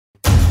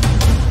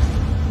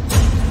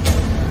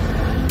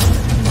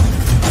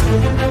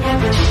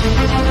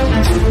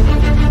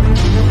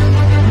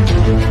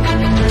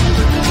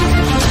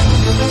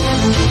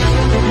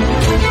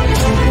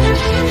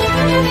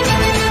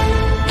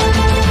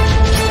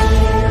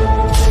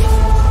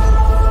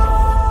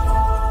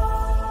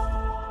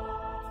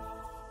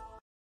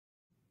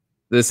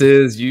This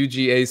is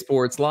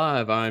UGASports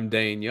Live. I'm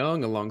Dayne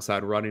Young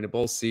alongside Radi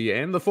Nabulsi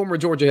and the former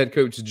Georgia head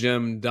coach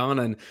Jim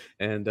Donnan.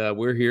 And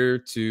we're here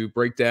to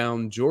break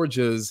down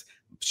Georgia's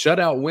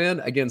shutout win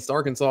against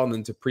Arkansas and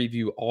then to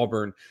preview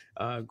Auburn.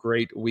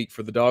 Great week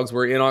for the Dogs.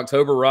 We're in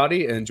October,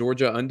 Radi, and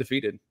Georgia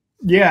undefeated.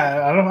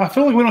 Yeah, I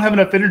feel like we don't have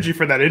enough energy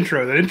for that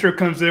intro. That intro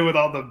comes in with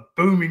all the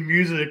booming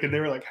music, and they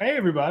were like, hey,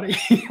 everybody.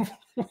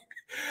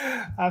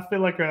 I feel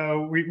like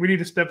we need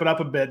to step it up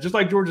a bit, just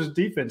like Georgia's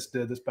defense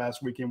did this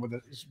past weekend with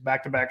a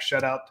back-to-back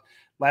shutout.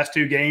 Last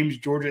two games,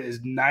 Georgia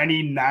is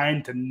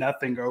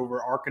 99-0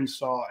 over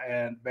Arkansas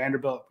and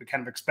Vanderbilt. We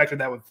kind of expected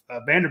that with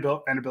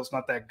Vanderbilt. Vanderbilt's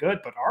not that good,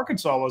 but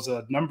Arkansas was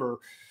a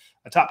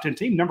top 10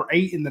 team, number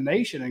 8 in the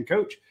nation. And,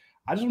 Coach,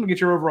 I just want to get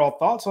your overall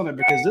thoughts on it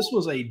because this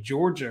was a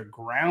Georgia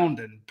ground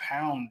and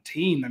pound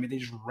team. I mean, they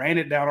just ran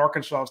it down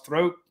Arkansas's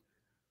throat,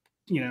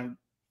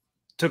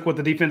 took what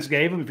the defense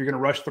gave them. If you're going to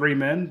rush 3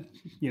 men,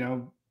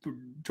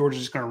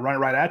 Georgia's just going to run it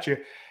right at you.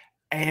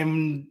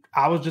 And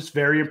I was just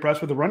very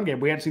impressed with the run game.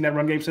 We hadn't seen that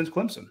run game since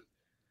Clemson.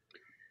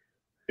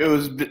 It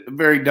was a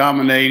very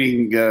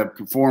dominating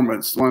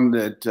performance, one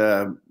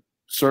that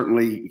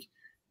certainly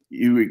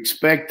you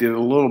expected a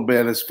little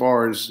bit as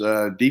far as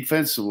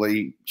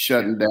defensively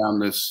shutting down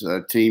this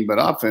team, but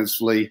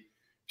offensively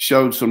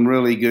showed some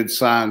really good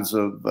signs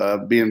of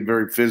being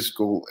very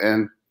physical.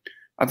 And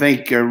I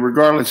think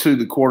regardless who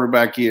the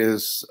quarterback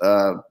is,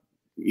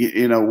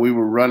 we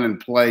were running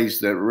plays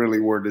that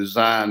really were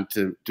designed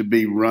to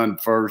be run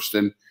first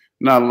and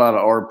not a lot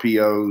of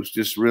RPOs,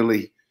 just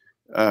really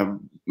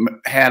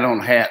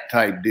hat-on-hat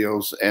type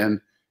deals.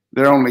 And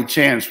their only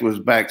chance was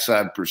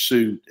backside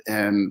pursuit.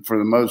 And for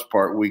the most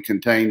part, we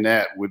contained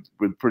that with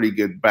pretty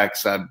good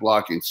backside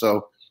blocking.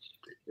 So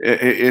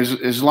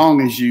as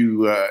long as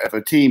if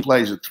a team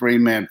plays a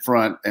 3-man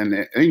front, and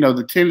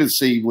the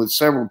tendency with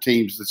several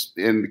teams that's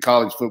in the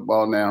college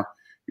football now,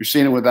 you're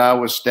seeing it with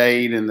Iowa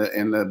State and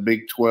the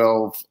Big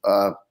 12,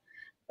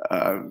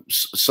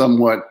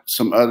 somewhat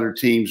some other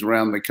teams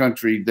around the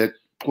country that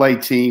play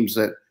teams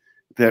that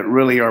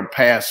really are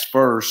pass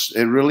first.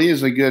 It really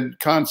is a good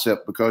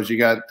concept because you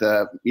got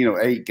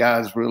 8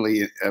 guys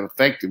really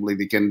effectively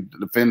that can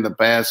defend the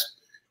pass.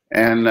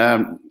 And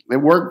it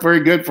worked very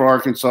good for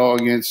Arkansas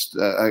against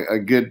a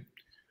good,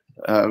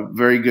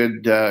 very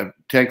good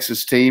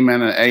Texas team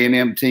and an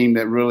A&M team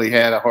that really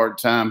had a hard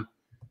time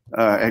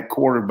at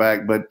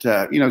quarterback. But,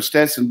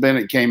 Stetson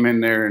Bennett came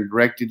in there and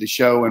directed the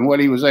show. And what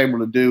he was able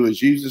to do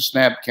is use the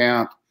snap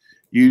count,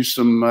 use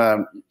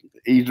some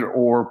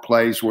either-or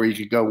plays where you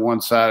could go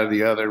one side or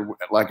the other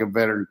like a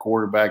veteran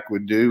quarterback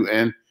would do.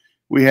 And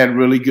we had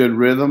really good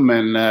rhythm.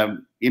 And,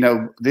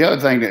 the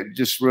other thing that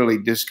just really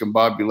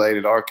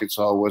discombobulated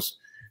Arkansas was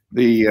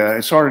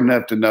it's hard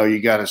enough to know you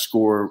got to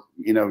score,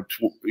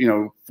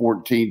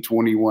 14,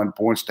 21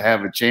 points to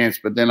have a chance.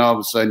 But then all of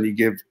a sudden you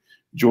give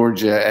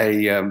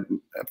Georgia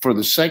for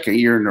the second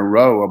year in a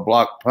row, a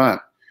block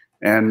punt.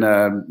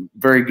 And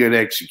very good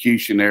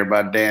execution there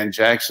by Dan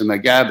Jackson, a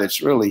guy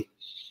that's really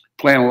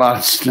playing a lot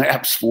of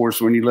snaps for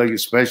us when you look at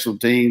special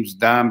teams,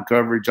 dime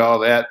coverage, all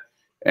that.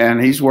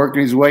 And he's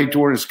working his way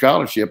toward a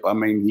scholarship. I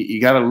mean,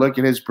 you got to look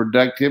at his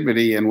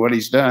productivity and what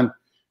he's done,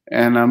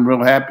 and I'm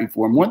real happy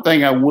for him. One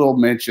thing I will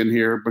mention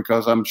here,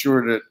 because I'm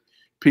sure that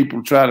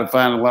people try to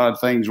find a lot of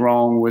things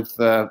wrong with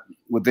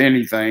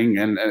anything,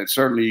 and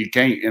certainly you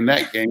can't in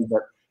that game,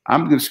 but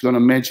I'm just going to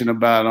mention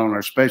about on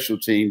our special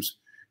teams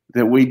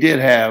that we did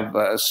have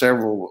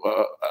several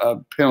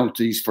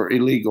penalties for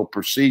illegal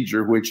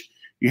procedure, which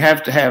you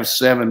have to have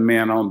 7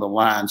 men on the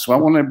line. So I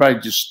want everybody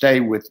to just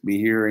stay with me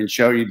here and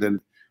show you the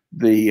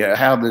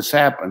how this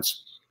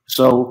happens.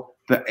 So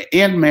the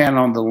end man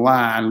on the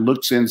line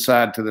looks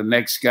inside to the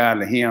next guy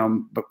to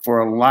him, but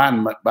for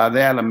alignment, by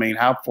that I mean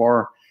how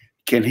far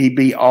can he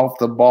be off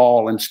the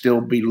ball and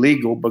still be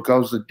legal,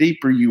 because the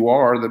deeper you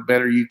are, the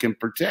better you can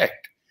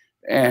protect.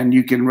 And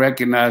you can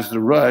recognize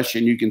the rush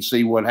and you can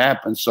see what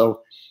happens.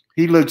 So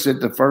he looks at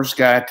the first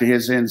guy to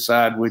his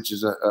inside, which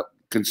is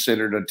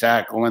considered a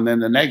tackle, and then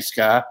the next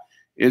guy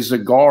is a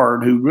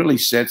guard who really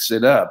sets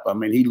it up. I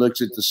mean, he looks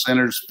at the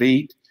center's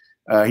feet.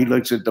 He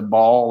looks at the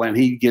ball, and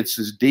he gets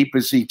as deep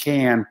as he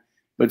can,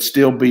 but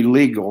still be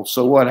legal.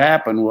 So what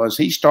happened was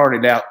he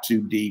started out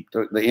too deep,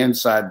 the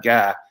inside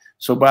guy.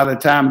 So by the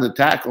time the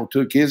tackle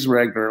took his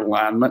regular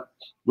alignment,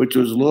 which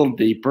was a little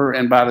deeper,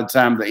 and by the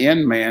time the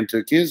end man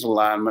took his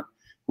alignment,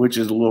 which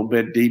is a little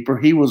bit deeper,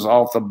 he was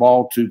off the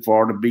ball too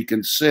far to be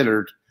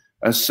considered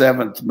a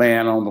 7th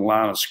man on the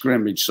line of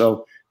scrimmage.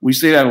 So we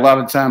see that a lot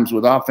of times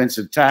with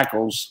offensive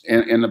tackles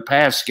in the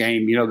pass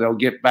game. They'll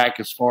get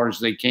back as far as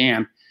they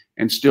can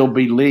and still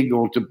be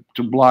legal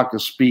to block a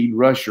speed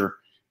rusher.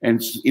 And,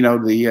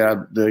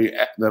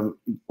 the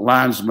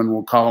linesman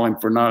will call him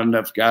for not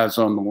enough guys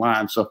on the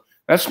line. So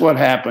that's what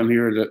happened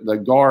here. The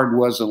guard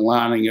wasn't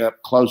lining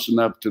up close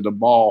enough to the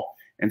ball,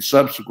 and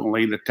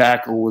subsequently the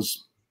tackle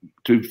was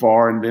too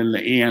far, and then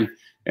the end.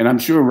 And I'm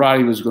sure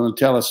Roddy was going to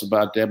tell us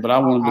about that, but I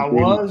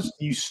wanted to.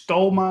 You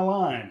stole my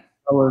line.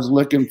 I was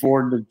looking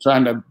forward to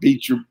trying to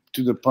beat you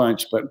to the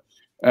punch, but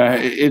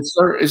it's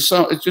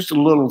just a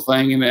little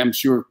thing, and I'm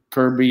sure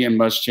Kirby and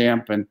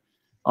Muschamp and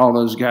all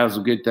those guys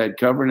will get that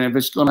covered. And if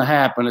it's going to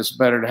happen, it's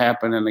better to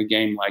happen in a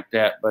game like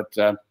that. But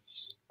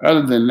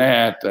other than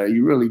that,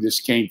 you really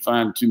just can't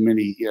find too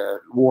many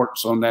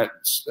warts on that,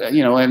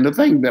 And the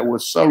thing that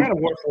was so— I got a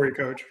wart for you,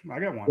 Coach. I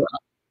got one.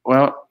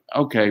 Well,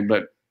 okay,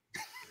 but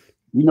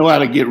you know how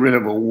to get rid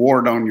of a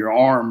wart on your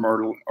arm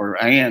or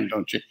hand,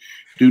 don't you?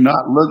 Do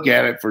not look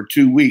at it for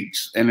 2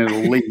 weeks and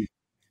it'll leave.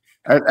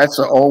 That's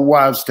an old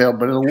wives' tale,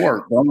 but it'll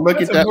work. Don't look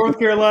at that. North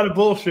Carolina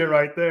bullshit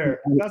right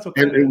there. That's what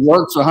it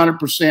works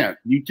 100%.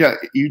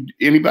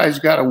 Anybody's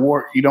got a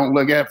wart, you don't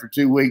look at it for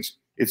 2 weeks.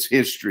 It's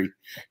history.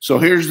 So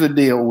here's the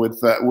deal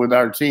with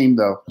our team,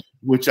 though,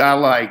 which I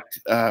liked.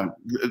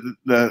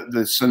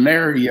 The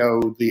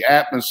scenario, the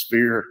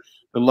atmosphere,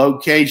 the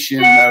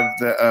location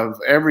of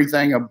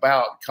everything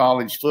about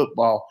college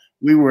football.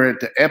 We were at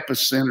the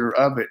epicenter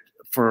of it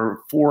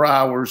for 4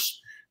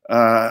 hours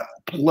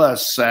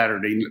plus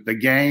Saturday. The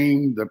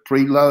game, the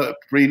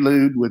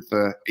prelude with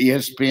the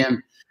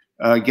ESPN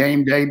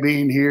game day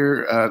being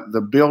here,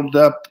 the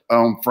build-up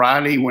on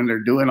Friday when they're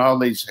doing all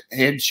these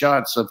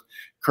headshots of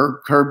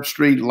Kirk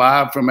Herbstreit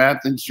live from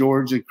Athens,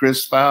 Georgia,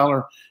 Chris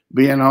Fowler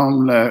being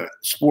on the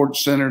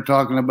Sports Center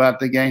talking about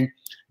the game.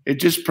 It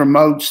just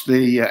promotes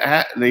the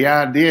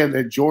idea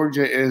that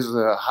Georgia is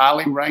a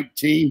highly ranked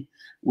team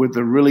with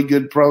a really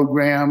good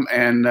program.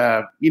 And,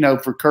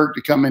 for Kirk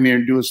to come in here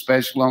and do a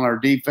special on our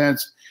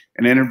defense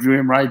and interview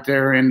him right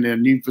there in the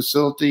new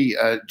facility,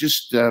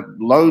 just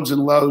loads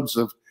and loads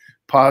of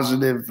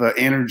positive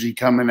energy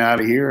coming out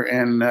of here.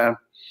 And, I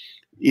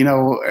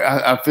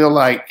feel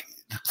like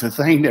the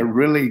thing that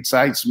really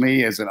excites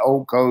me as an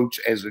old coach,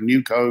 as a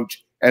new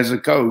coach, as a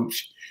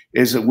coach,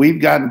 is that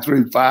we've gotten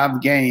through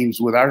 5 games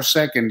with our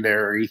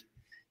secondary,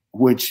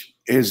 which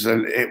was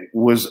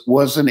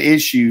an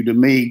issue to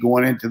me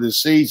going into the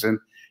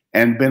season,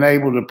 and been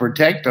able to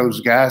protect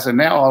those guys. And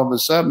now all of a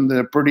sudden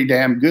they're pretty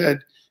damn good.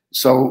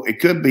 So it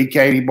could be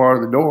Katie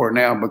bar the door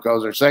now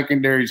because our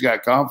secondary's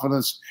got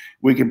confidence.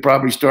 We can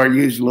probably start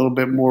using a little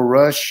bit more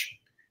rush.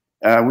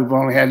 We've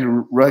only had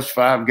to rush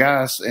 5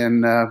 guys.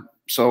 And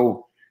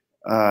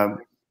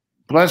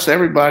plus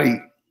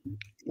everybody,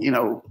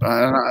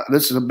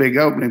 this is a big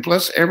opening.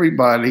 Plus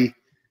everybody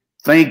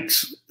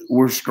thinks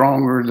we're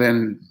stronger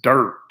than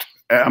dirt.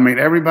 I mean,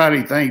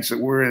 everybody thinks that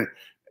we're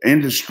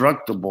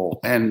indestructible.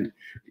 And,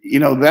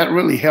 that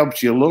really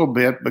helps you a little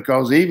bit,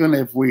 because even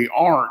if we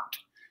aren't,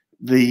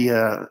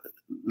 that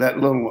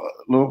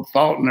little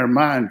thought in their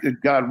mind,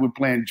 good God, we're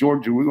playing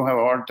Georgia, we're going to have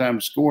a hard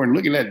time scoring.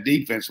 Look at that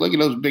defense. Look at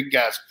those big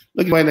guys.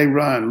 Look at the way they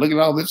run. Look at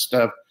all this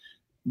stuff.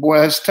 Boy,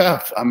 that's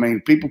tough. I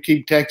mean, people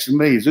keep texting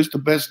me, is this the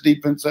best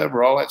defense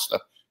ever? All that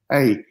stuff.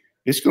 Hey,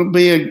 it's going to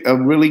be a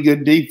really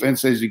good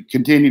defense as you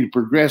continue to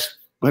progress.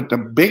 But the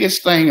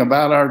biggest thing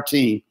about our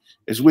team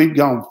is we've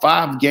gone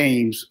 5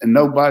 games and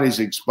nobody's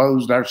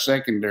exposed our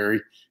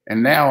secondary.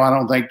 And now I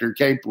don't think they're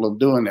capable of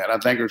doing that. I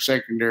think our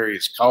secondary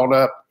is caught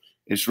up.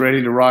 It's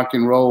ready to rock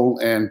and roll.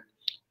 And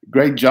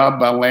great job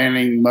by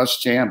landing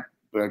Muschamp,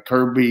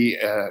 Kirby,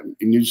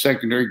 new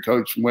secondary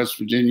coach from West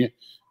Virginia.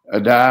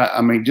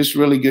 I mean, just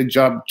really good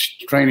job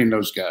training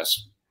those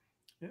guys.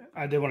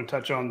 I did want to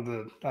touch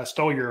on I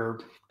stole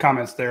your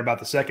comments there about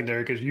the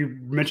secondary, because you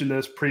mentioned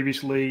this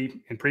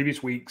previously in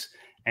previous weeks,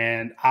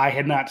 and I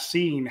had not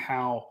seen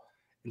how,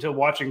 until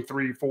watching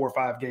 3, 4,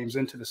 5 games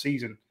into the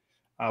season,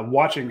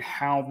 watching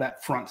how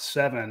that front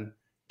 7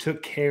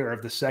 took care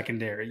of the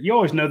secondary. You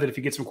always know that if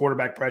you get some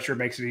quarterback pressure, it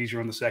makes it easier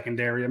on the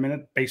secondary. I mean,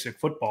 that's basic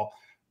football.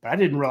 But I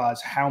didn't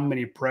realize how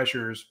many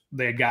pressures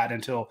they had gotten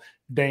until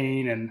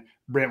Dayne and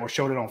Brent were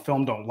showing it on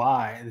film. Don't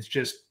lie. It's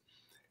just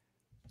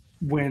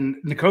when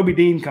Nakobe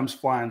Dean comes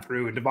flying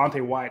through and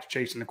Devontae White's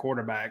chasing the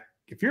quarterback,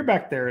 if you're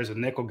back there as a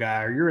nickel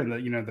guy, or you're in the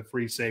the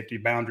free safety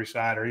boundary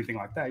side or anything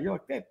like that, you're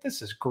like, hey,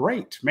 this is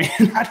great, man.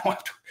 I don't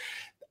have to.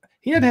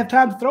 He didn't have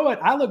time to throw it.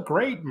 I look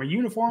great. My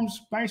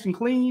uniform's nice and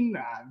clean.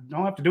 I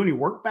don't have to do any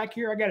work back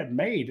here. I got it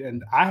made.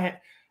 And I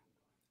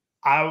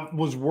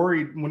was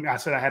worried when I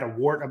said I had a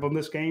wart up on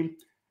this game.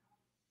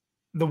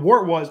 The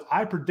wart was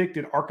I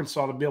predicted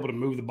Arkansas to be able to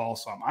move the ball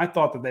some. I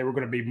thought that they were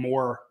going to be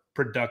more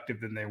productive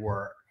than they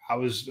were. I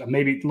was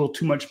maybe a little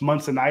too much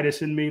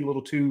Munson-itis in me, a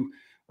little too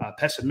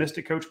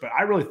pessimistic, Coach. But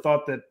I really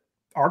thought that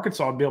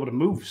Arkansas would be able to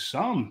move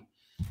some.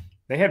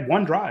 They had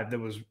one drive that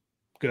was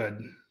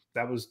good.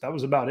 That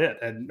was about it.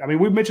 And I mean,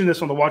 we mentioned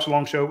this on the Watch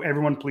Along Show.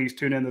 Everyone, please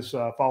tune in this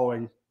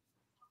following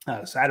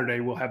Saturday.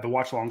 We'll have the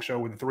Watch Along Show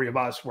with the 3 of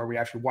us, where we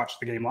actually watch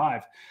the game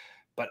live.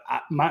 But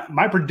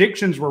my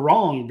predictions were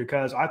wrong,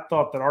 because I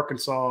thought that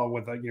Arkansas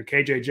with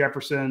KJ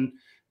Jefferson,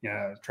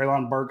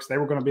 Treylon Burks, they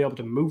were going to be able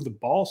to move the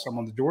ball some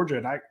on the Georgia.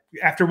 And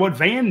after what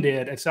Van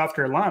did at South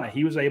Carolina,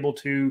 he was able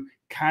to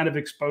kind of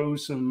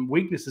expose some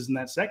weaknesses in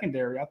that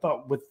secondary. I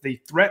thought with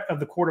the threat of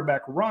the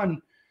quarterback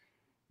run,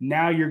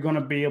 now you're going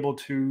to be able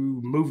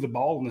to move the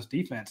ball in this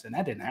defense, and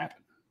that didn't happen.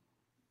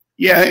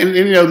 Yeah, and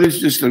this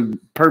is just a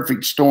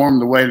perfect storm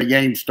the way the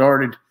game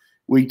started.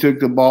 We took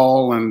the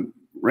ball and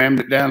rammed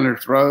it down their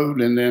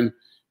throat, and then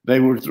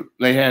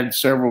they had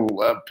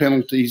several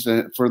penalties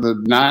for the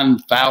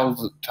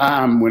 9,000th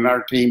time when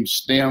our team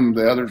stemmed,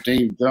 the other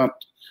team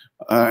jumped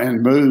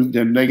and moved,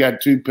 and they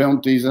got 2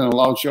 penalties and a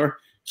lost yard.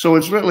 So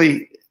it's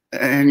really –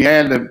 and you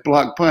had the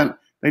block punt.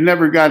 They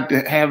never got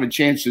to have a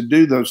chance to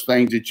do those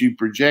things that you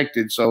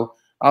projected. So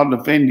I'll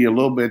defend you a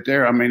little bit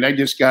there. I mean, they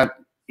just got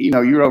 –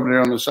 you're over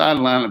there on the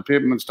sideline and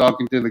Pittman's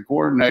talking to the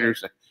coordinator,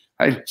 say,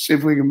 hey, see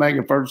if we can make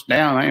a first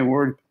down. I ain't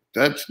worried.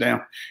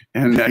 Touchdown.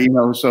 And,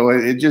 so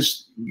it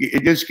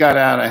just got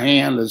out of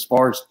hand as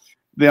far as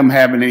them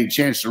having any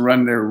chance to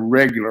run their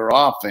regular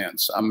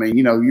offense. I mean,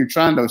 you're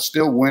trying to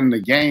still win the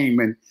game,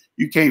 and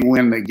you can't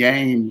win the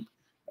game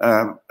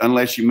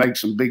unless you make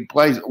some big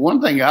plays.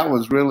 One thing I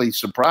was really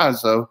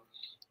surprised, though,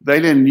 they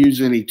didn't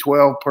use any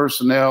 12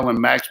 personnel and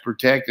max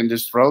protect and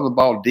just throw the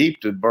ball deep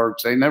to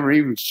Burks. They never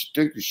even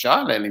took a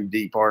shot at him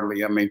deep,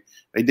 hardly. I mean,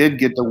 they did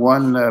get the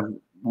one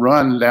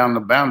run down the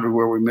boundary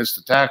where we missed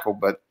the tackle,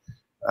 but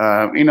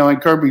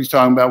and Kirby's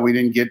talking about we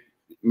didn't get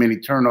many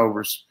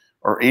turnovers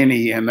or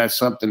any, and that's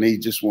something he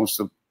just wants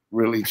to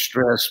really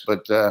stress.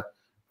 But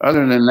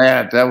other than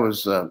that, that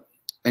was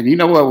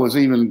and what was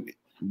even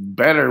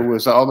better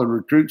was all the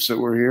recruits that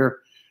were here.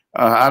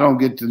 I don't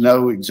get to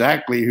know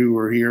exactly who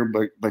were here,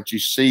 but you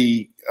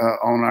see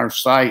on our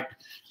site,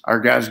 our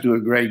guys do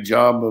a great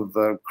job of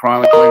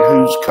chronicling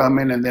who's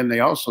coming, and then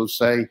they also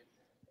say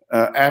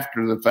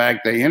after the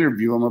fact they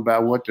interview them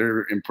about what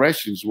their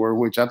impressions were,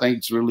 which I think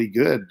is really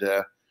good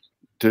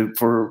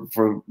for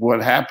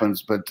what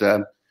happens. But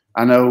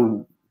I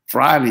know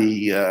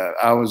Friday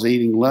I was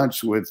eating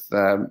lunch with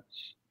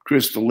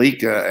Chris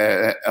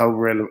Felica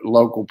over at a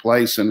local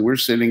place, and we're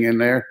sitting in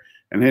there.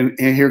 And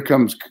here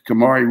comes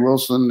Kamari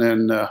Wilson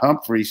and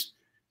Humphreys.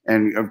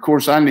 And, of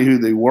course, I knew who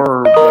they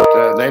were,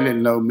 but they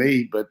didn't know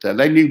me. But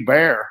they knew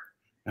Bear.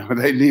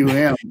 They knew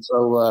him.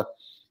 So,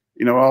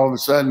 all of a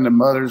sudden the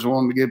mothers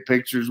wanted to get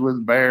pictures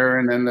with Bear.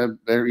 And then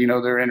they're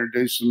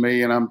introducing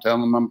me, and I'm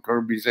telling them I'm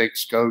Kirby's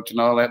ex-coach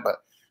and all that. But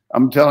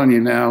I'm telling you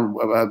now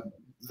about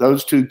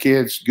those 2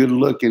 kids,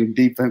 good-looking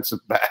defensive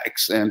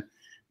backs. And,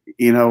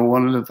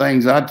 one of the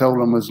things I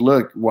told them was,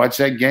 look, watch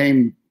that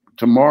game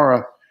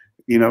tomorrow.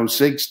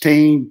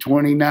 16,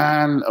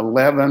 29,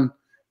 11,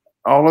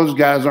 all those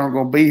guys aren't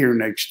going to be here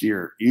next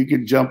year. You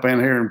could jump in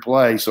here and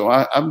play. So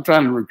I'm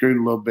trying to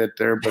recruit a little bit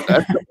there, but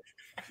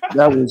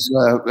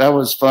that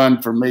was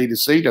fun for me to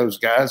see those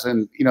guys.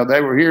 And,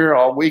 they were here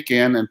all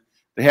weekend and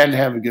they had to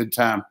have a good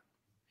time.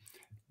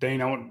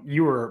 Dayne,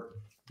 you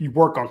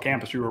work on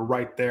campus. You were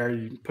right there.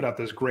 You put out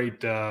this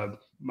great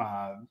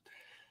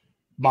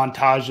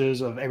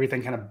montages of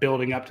everything kind of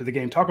building up to the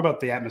game. Talk about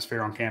the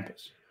atmosphere on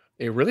campus.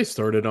 It really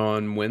started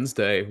on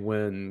Wednesday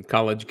when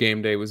College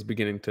Game Day was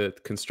beginning to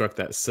construct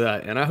that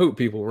set. And I hope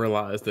people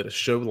realize that a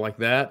show like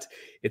that,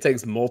 it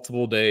takes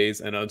multiple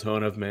days and a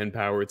ton of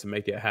manpower to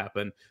make it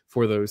happen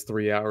for those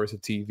 3 hours of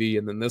TV.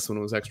 And then this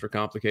one was extra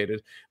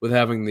complicated with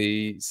having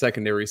the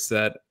secondary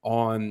set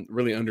on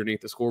really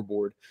underneath the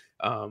scoreboard,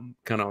 kind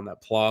of on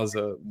that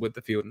plaza with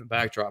the field in the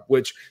backdrop,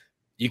 which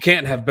you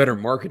can't have better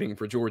marketing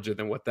for Georgia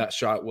than what that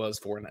shot was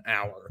for an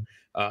hour.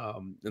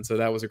 And so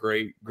that was a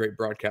great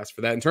broadcast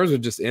for that. In terms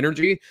of just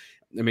energy,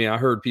 I mean, I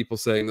heard people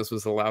saying this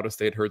was the loudest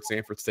they had heard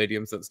Sanford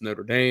Stadium since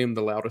Notre Dame,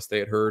 the loudest they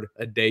had heard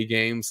a day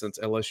game since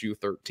LSU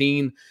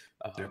 13.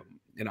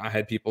 And I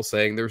had people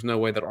saying there's no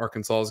way that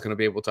Arkansas is going to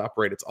be able to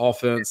operate its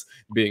offense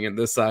being in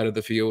this side of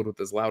the field with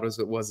as loud as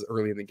it was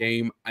early in the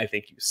game. I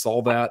think you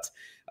saw that.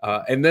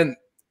 And then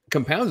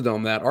compounded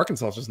on that,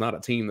 Arkansas is just not a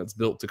team that's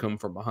built to come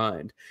from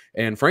behind.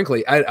 And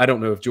frankly, I don't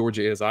know if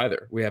Georgia is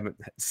either. We haven't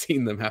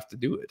seen them have to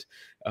do it.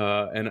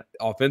 And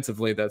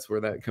offensively, that's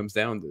where that comes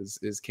down to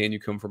is can you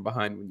come from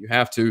behind when you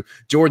have to?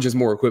 Georgia's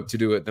more equipped to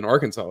do it than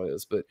Arkansas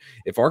is. But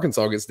if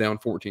Arkansas gets down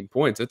 14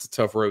 points, it's a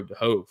tough road to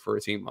hoe for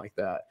a team like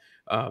that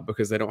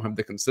because they don't have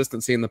the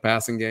consistency in the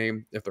passing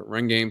game. If the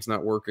run game's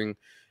not working.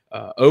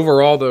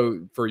 Overall,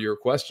 though, for your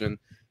question,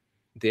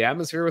 the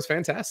atmosphere was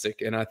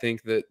fantastic. And I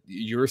think that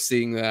you're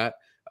seeing that.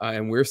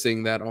 And we're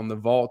seeing that on the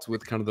vault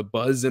with kind of the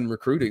buzz and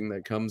recruiting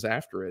that comes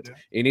after it.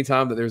 Yeah.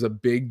 Anytime that there's a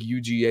big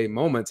UGA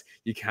moment,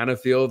 you kind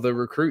of feel the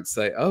recruits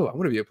say, oh, I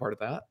want to be a part of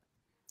that.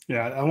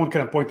 Yeah, I want to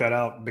kind of point that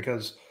out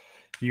because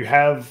you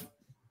have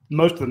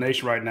most of the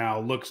nation right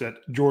now looks at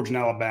Georgia and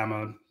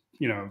Alabama,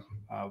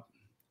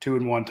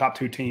 2-1, top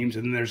 2 teams,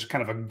 and then there's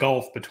kind of a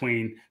gulf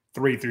between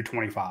 3 through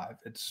 25.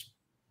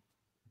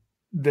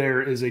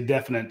 There is a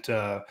definite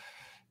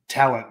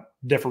talent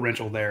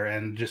differential there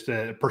and just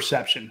a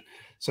perception.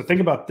 So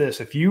think about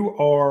this. If you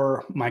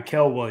are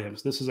Michael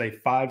Williams, this is a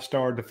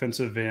 5-star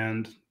defensive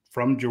end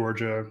from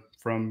Georgia,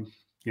 from,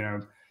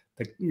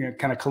 the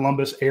kind of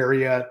Columbus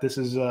area. This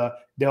is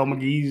Dale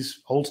McGee's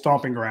old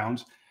stomping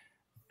grounds.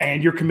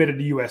 And you're committed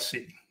to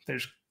USC.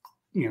 There's,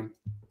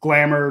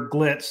 glamour,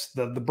 glitz,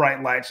 the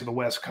bright lights of the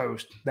West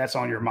Coast. That's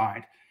on your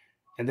mind.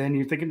 And then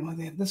you're thinking, well,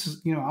 this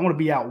is, I want to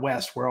be out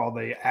west where all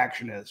the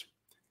action is.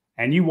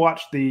 And you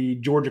watch the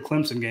Georgia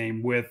Clemson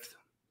game with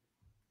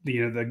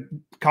the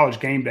College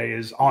Game Day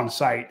is on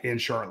site in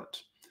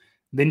Charlotte.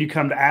 Then you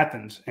come to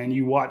Athens and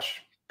you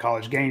watch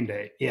College Game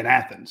Day in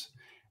Athens.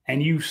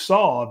 And you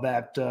saw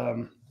that,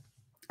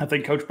 I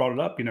think Coach brought it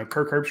up,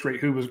 Kirk Herbstreit,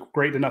 who was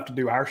great enough to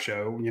do our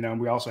show.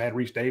 We also had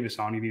Reese Davis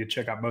on. You need to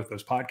check out both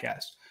those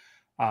podcasts.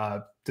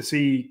 To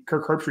see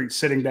Kirk Herbstreit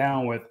sitting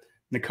down with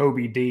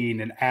N'Kobe Dean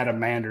and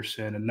Adam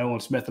Anderson and Nolan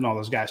Smith and all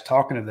those guys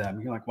talking to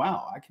them, you're like,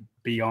 wow, I could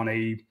be on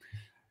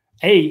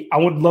I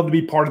would love to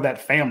be part of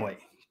that family.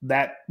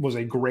 That was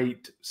a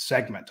great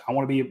segment. I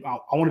want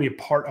to be a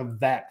part of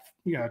that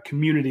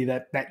community,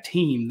 that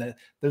team, that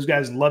those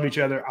guys love each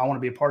other. I want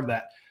to be a part of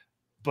that.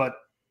 But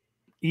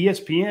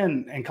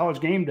ESPN and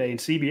College Game Day and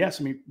CBS,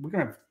 we're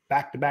going to have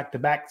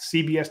back-to-back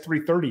CBS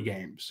 3:30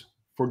 games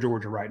for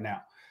Georgia right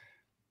now.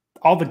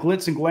 All the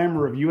glitz and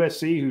glamour of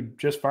USC, who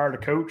just fired a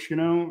coach,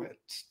 it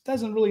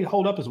doesn't really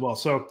hold up as well.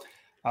 So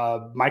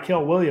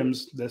Michael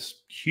Williams,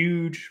 this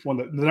huge one,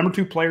 the number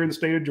 2 player in the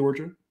state of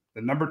Georgia,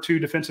 the number 2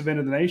 defensive end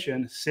of the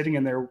nation, sitting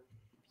in there,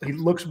 he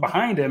looks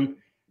behind him,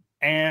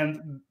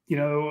 and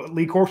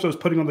Lee Corso's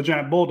putting on the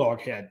giant bulldog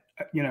head,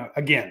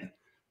 again,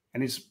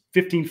 and he's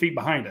 15 feet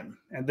behind him.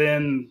 And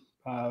then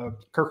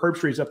Kirk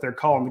Herbstreit's up there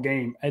calling the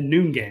game, a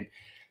noon game.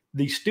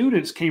 The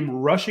students came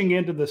rushing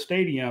into the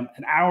stadium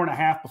an hour and a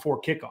half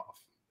before kickoff.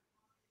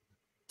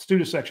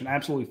 Student section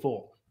absolutely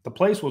full. The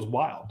place was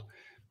wild.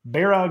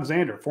 Bear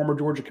Alexander, former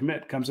Georgia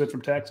commit, comes in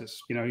from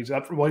Texas. He's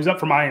up from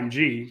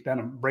IMG down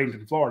in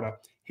Bradenton, Florida.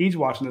 He's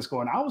watching this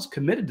going, I was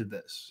committed to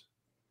this.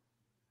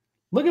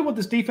 Look at what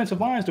this defensive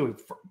line is doing.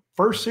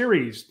 First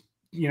series,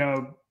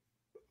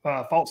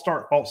 false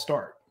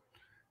start,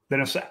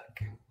 then a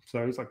sack.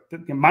 So he's like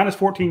minus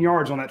 14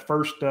 yards on that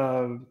first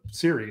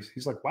series.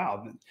 He's like,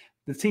 wow,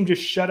 the team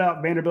just shut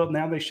out Vanderbilt.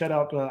 Now they shut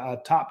out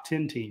a top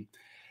 10 team.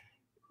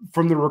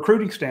 From the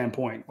recruiting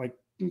standpoint, like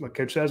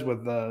Coach says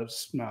with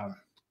Kamari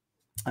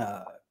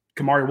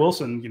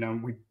Wilson,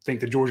 we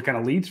think that Georgia kind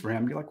of leads for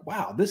him. You're like,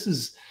 wow,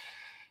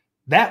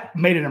 that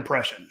made an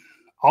impression.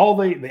 All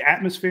the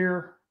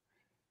atmosphere,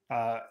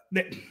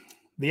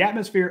 the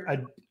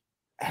atmosphere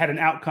had an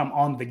outcome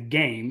on the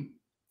game.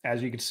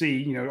 As you could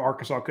see,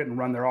 Arkansas couldn't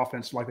run their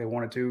offense like they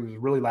wanted to. It was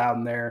really loud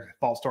in there,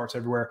 false starts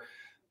everywhere.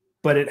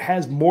 But it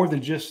has more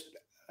than just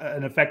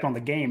an effect on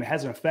the game. It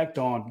has an effect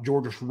on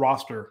Georgia's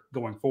roster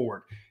going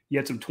forward. You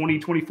had some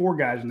 2024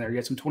 guys in there. You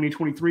had some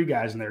 2023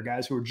 guys in there,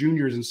 guys who are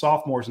juniors and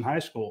sophomores in high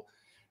school.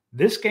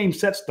 This game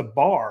sets the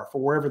bar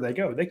for wherever they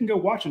go. They can go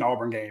watch an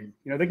Auburn game.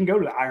 They can go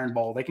to the Iron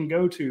Bowl. They can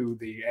go to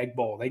the Egg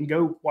Bowl. They can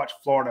go watch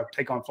Florida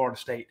take on Florida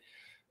State.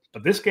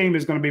 But this game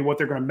is going to be what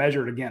they're going to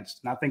measure it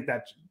against. And I think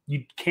that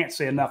you can't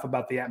say enough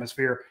about the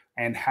atmosphere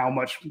and how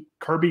much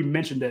Kirby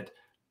mentioned it.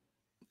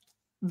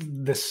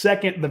 The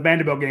second the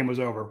Vanderbilt game was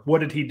over,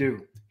 what did he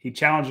do? He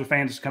challenged the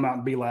fans to come out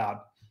and be loud.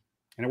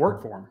 And it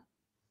worked for him.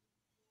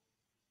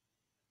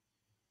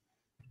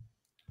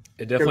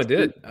 It definitely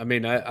did.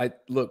 I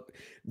look,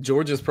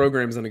 Georgia's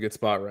program's in a good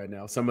spot right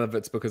now. Some of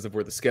it's because of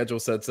where the schedule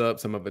sets up.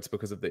 Some of it's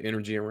because of the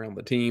energy around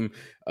the team.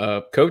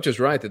 Coach is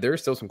right that there are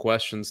still some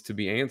questions to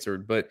be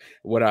answered. But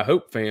what I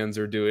hope fans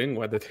are doing,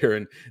 whether they're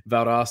in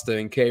Valdosta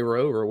and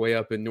Cairo or way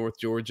up in North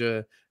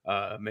Georgia,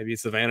 maybe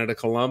Savannah to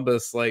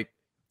Columbus,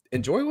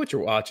 enjoy what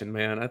you're watching,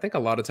 man. I think a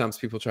lot of times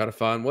people try to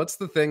find what's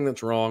the thing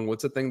that's wrong,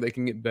 what's the thing they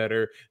can get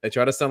better. They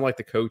try to sound like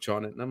the coach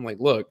on it. And I'm like,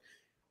 look,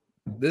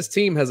 this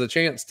team has a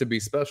chance to be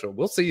special.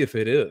 We'll see if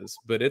it is,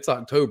 but it's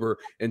October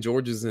and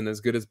Georgia's in as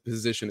good a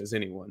position as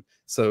anyone.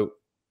 So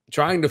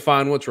trying to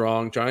find what's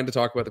wrong, trying to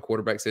talk about the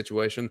quarterback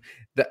situation,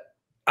 that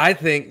I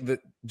think that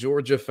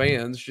Georgia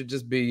fans should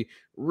just be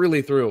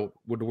really thrilled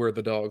with where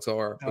the Dogs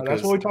are.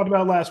 That's what we talked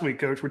about last week,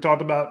 Coach. We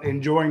talked about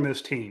enjoying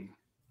this team.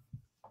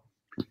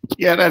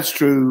 Yeah, that's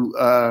true.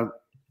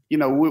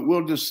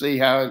 We'll just see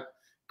how it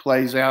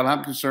plays out.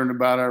 I'm concerned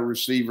about our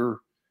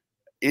receiver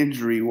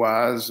injury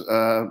wise.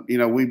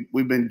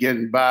 We've been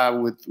getting by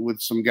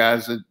with some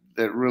guys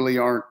that really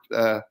aren't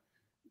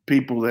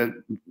people that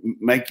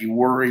make you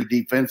worry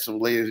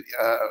defensively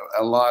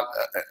a lot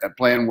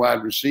playing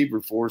wide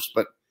receiver for us.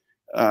 But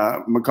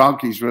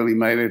McConkey's really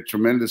made a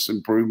tremendous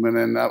improvement,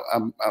 and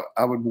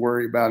I would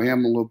worry about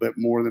him a little bit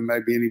more than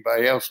maybe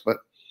anybody else. But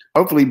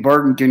hopefully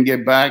Burton can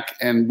get back,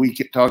 and we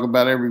can talk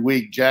about every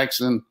week.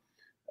 Jackson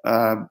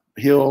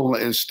Hill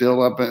is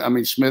still up.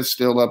 Smith's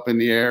still up in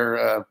the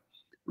air.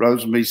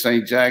 Rosenby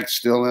St. Jack's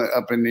still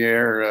up in the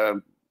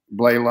air.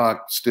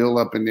 Blaylock still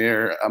up in the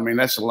air.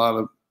 That's a lot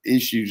of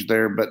issues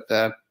there.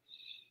 But,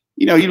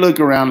 you look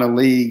around the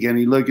league and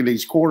you look at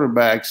these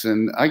quarterbacks,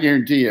 and I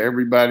guarantee you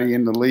everybody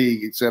in the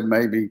league except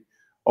maybe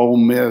Ole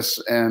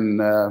Miss and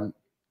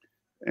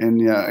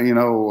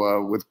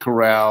with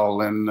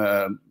Corral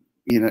and,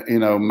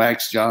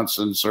 Max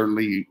Johnson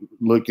certainly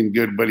looking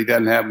good, but he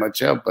doesn't have much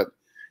help. But,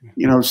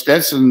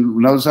 Stetson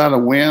knows how to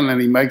win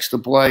and he makes the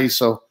play.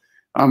 So,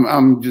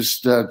 I'm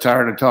just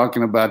tired of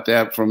talking about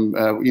that from,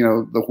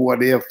 the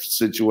what if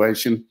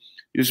situation.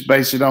 Just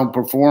base it on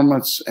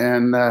performance.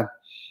 And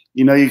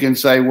you can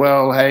say,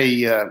 well,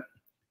 hey,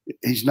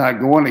 he's not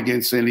going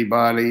against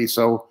anybody,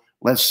 so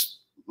let's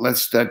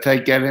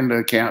take that into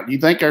account. You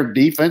think our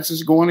defense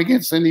is going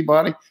against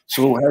anybody?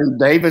 So Harry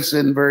Davis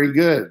isn't very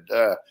good.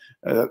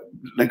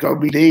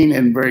 Nakobe Dean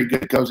isn't very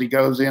good because he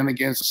goes in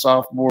against a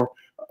sophomore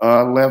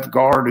left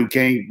guard who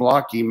can't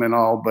block him and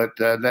all. But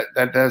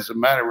that doesn't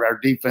matter. Our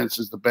defense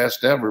is the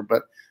best ever.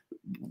 But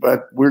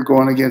we're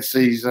going against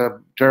these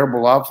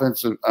terrible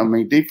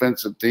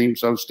defensive teams.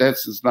 So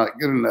Stetson's not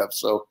good enough.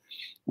 So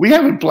we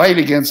haven't played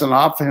against an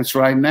offense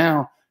right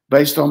now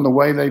based on the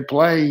way they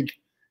played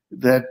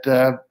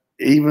that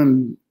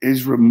even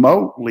is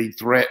remotely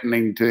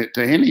threatening to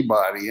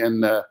anybody.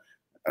 And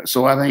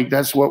so I think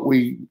that's what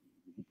we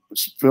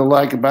feel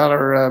like about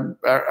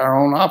our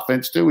own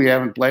offense too. We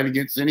haven't played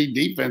against any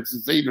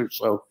defenses either.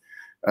 So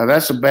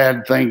that's a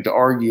bad thing to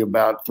argue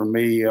about for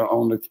me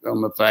on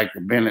the fact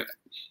of Bennett.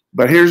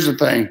 But here's the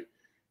thing.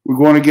 We're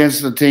going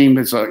against a team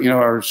that's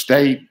our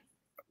state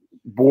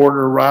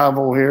border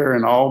rival here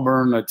in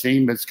Auburn, a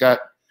team that's got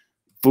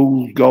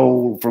fool's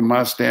gold from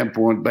my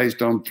standpoint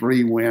based on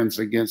 3 wins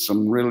against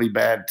some really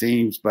bad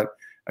teams. But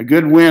a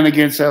good win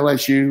against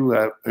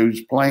LSU,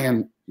 who's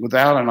playing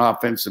without an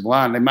offensive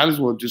line. They might as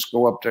well just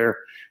go up there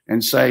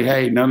and say,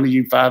 hey, none of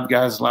you 5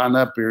 guys line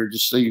up here.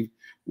 Just see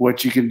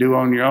what you can do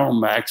on your own,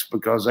 Max,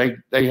 because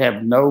they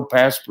have no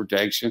pass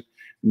protection,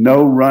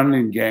 no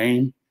running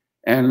game.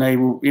 And they,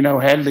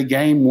 had the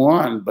game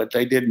won, but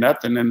they did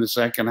nothing in the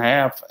second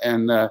half.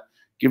 And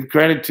give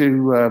credit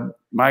to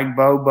Mike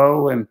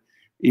Bobo. And,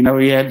 he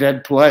had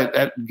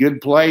that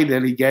good play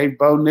that he gave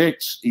Bo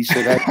Nix. He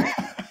said, hey,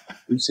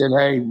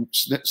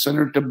 send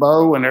it to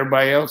Bo, and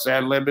everybody else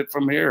ad-lib it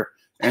from here.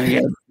 And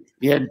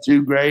he had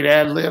 2 great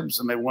ad-libs,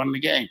 and they won the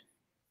game.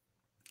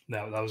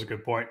 No, that was a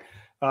good point.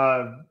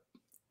 I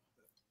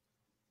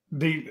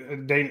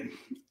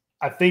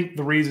think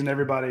the reason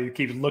everybody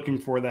keeps looking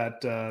for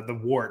that the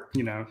wart,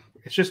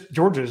 it's just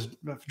Georgia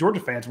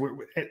fans.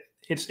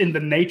 It's in the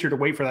nature to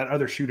wait for that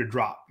other shoe to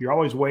drop. You're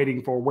always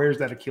waiting for where's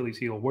that Achilles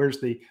heel, where's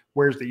the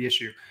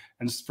issue.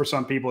 And for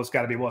some people, it's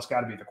got to be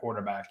the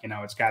quarterback.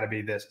 It's got to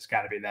be this, it's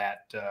got to be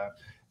that.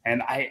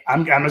 And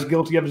I'm as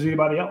guilty of as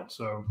anybody else.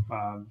 So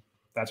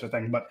that's the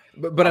thing. But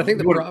I think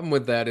the problem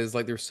with that is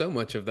there's so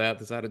much of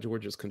that's out of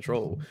Georgia's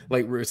control.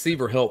 Like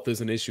receiver health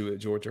is an issue at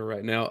Georgia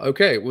right now.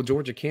 Okay, well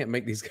Georgia can't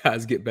make these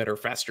guys get better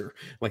faster.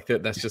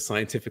 That's just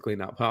scientifically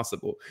not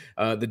possible.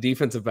 The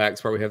defensive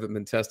backs probably haven't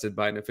been tested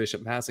by an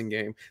efficient passing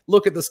game.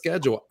 Look at the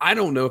schedule. I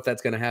don't know if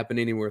that's going to happen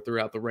anywhere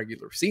throughout the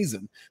regular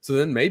season. So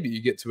then maybe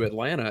you get to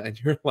Atlanta and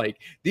you're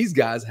like, these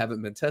guys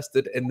haven't been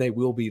tested and they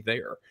will be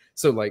there.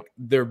 So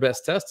their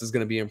best test is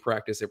going to be in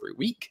practice every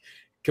week,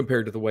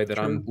 compared to the way that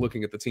I'm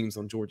looking at the teams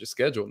on Georgia's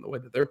schedule and the way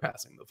that they're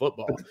passing the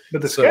football.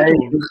 But the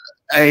schedule.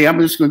 Hey, I'm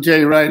just going to tell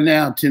you right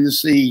now,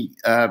 Tennessee,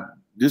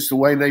 just the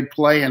way they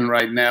playing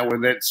right now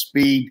with that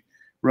speed,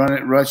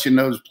 rushing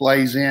those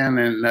plays in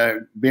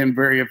and being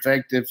very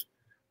effective.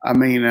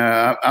 I'm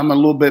a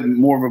little bit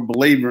more of a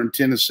believer in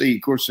Tennessee.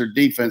 Of course, their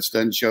defense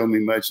doesn't show me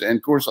much. And,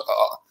 of course,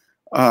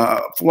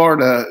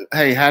 Florida,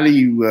 hey, how do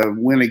you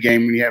win a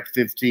game when you have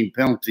 15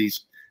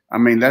 penalties?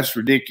 That's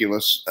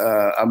ridiculous.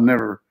 I've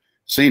never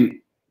seen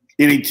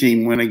any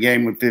team win a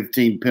game with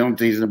 15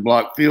 penalties and a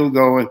blocked field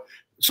goal. And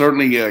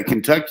certainly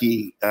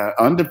Kentucky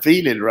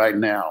undefeated right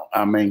now.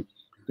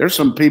 There's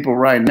some people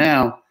right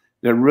now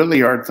that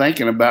really are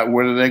thinking about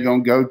whether they're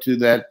going to go to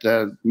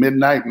that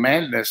midnight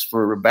madness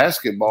for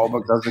basketball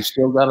because they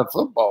still got a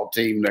football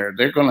team there.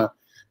 They're going to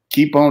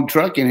keep on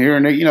trucking here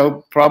and they,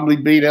 probably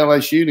beat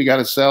LSU. They got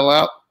to sell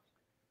out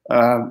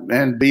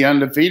and be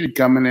undefeated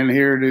coming in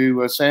here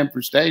to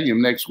Sanford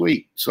Stadium next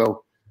week.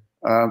 So,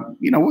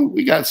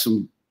 we got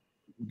some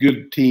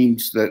good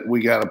teams that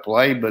we got to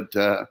play, but at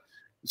the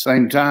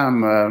same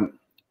time,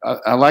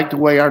 I like the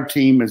way our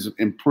team is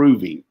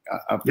improving.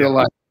 I feel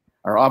like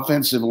our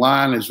offensive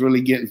line is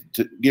really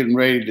getting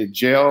ready to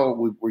gel.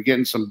 We're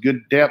getting some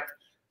good depth.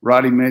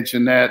 Roddy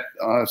mentioned that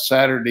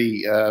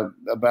Saturday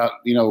about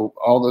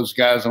all those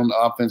guys on the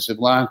offensive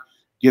line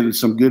getting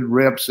some good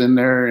reps in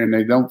there, and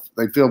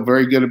they feel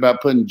very good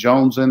about putting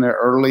Jones in there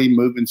early,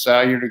 moving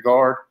Salyer to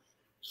guard.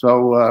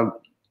 So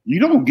you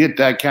don't get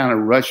that kind of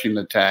rushing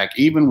attack,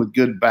 even with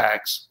good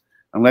backs,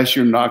 unless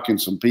you're knocking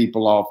some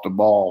people off the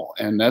ball.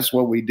 And that's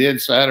what we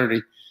did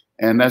Saturday,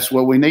 and that's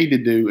what we need to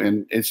do.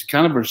 And it's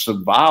kind of a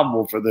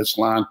survival for this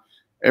line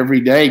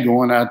every day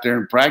going out there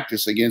and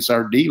practice against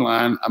our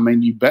D-line.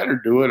 You better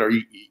do it or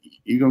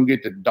you're going to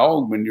get the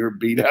dog when you're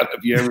beat out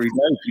of you every day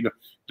if you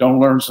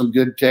don't learn some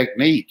good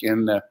technique.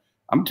 And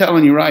I'm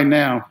telling you right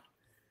now,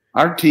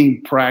 our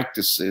team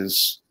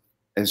practices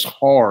as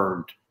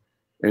hard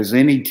as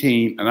any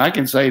team, and I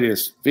can say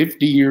this,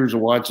 50 years of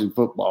watching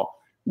football,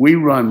 we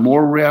run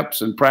more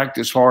reps and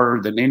practice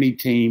harder than any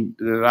team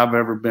that I've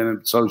ever been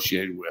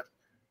associated with.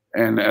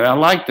 And I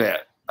like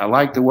that. I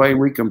like the way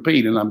we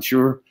compete, and I'm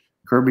sure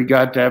Kirby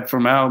got that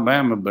from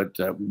Alabama, but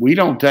we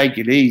don't take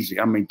it easy.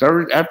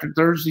 After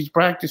Thursday's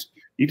practice,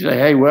 you say,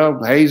 hey,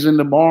 well, Hayes in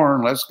the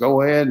barn. Let's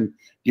go ahead and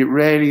get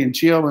ready and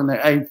chill. And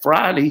hey,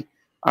 Friday,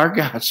 our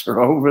guys are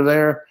over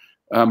there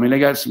I mean, they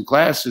got some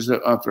classes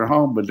at their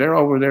home, but they're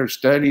over there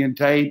studying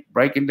tape,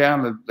 breaking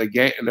down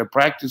their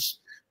practice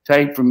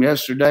tape from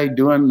yesterday,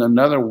 doing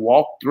another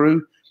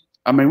walkthrough.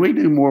 I mean, we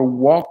do more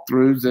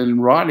walkthroughs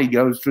than Roddy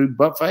goes through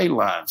buffet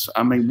lines.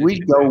 I mean, we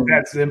go.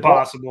 That's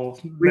impossible.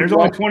 There's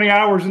only 20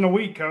 hours in a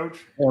week, Coach.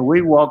 And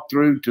we walk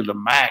through to the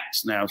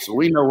max now, so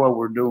we know what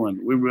we're doing.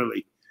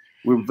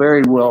 We're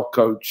very well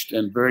coached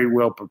and very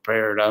well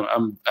prepared.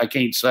 I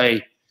can't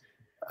say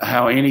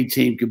how any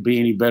team could be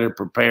any better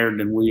prepared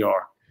than we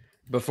are.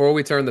 Before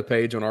we turn the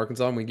page on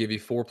Arkansas, I'm going to give you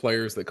 4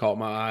 players that caught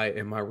my eye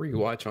in my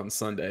rewatch on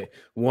Sunday.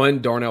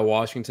 One, Darnell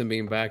Washington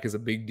being back is a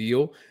big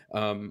deal.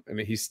 I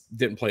mean, he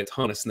didn't play a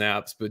ton of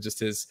snaps, but just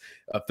his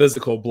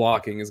physical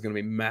blocking is going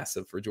to be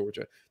massive for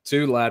Georgia.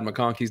 2, Ladd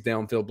McConkey's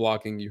downfield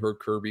blocking. You heard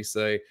Kirby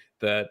say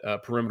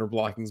that perimeter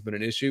blocking has been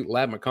an issue.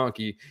 Ladd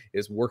McConkey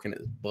is working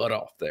his butt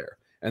off there.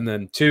 And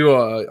then 2,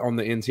 on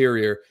the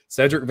interior,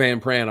 Cedric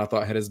Van Pran, I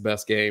thought, had his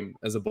best game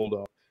as a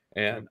Bulldog.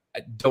 And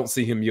I don't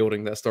see him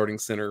yielding that starting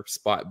center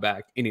spot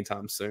back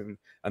anytime soon.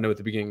 I know at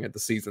the beginning of the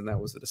season that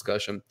was a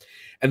discussion.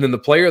 And then the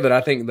player that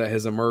I think that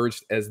has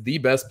emerged as the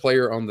best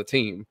player on the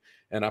team,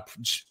 and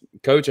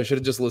Coach, I should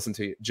have just listened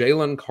to you.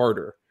 Jalen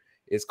Carter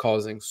is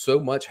causing so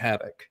much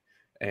havoc.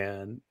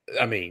 And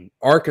I mean,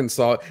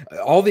 Arkansas,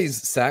 all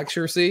these sacks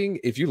you're seeing,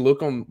 if you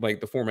look on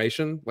like the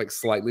formation, like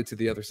slightly to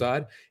the other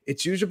side,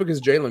 it's usually because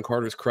Jalen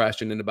Carter's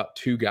crashing in about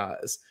 2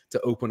 guys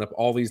to open up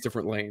all these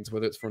different lanes,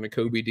 whether it's for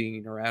Nakobe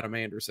Dean or Adam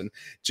Anderson.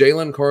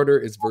 Jalen Carter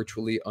is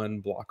virtually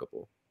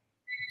unblockable.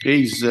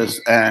 He's just,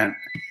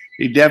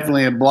 he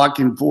definitely a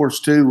blocking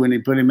force too. When he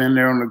put him in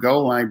there on the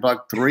goal line, he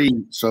blocked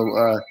 3.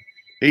 So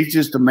he's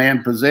just a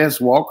man possessed.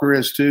 Walker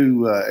is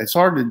too. It's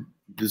hard to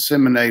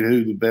disseminate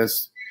who the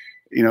best.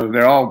 You know,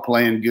 they're all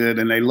playing good,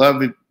 and they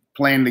love it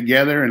playing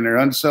together, and they're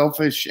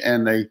unselfish.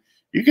 And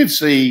you can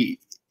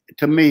see,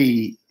 to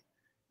me,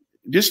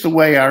 just the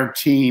way our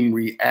team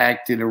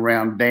reacted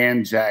around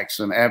Dan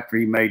Jackson after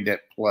he made that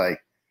play.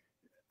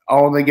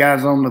 All the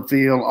guys on the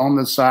field, on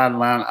the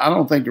sideline, I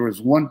don't think there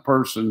was one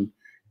person.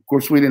 Of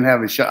course, we didn't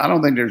have a shot. I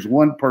don't think there's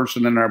one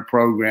person in our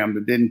program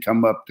that didn't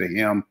come up to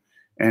him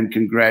and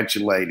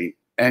congratulate him.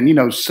 And, you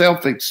know,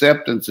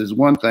 self-acceptance is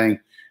one thing,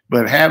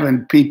 but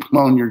having people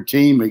on your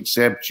team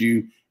accept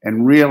you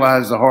and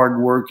realize the hard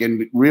work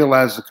and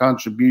realize the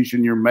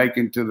contribution you're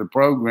making to the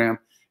program,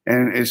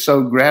 and it's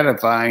so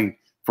gratifying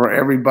for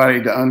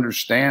everybody to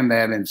understand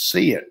that and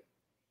see it.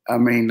 I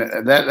mean,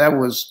 that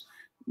was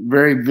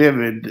very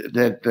vivid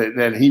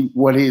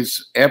what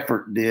his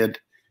effort did,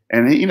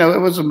 and you know, it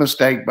was a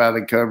mistake by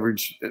the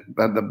coverage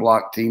by the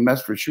block team,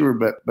 that's for sure.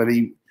 But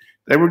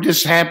they were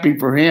just happy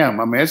for him.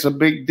 I mean, it's a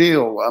big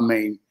deal. I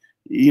mean,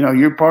 you know,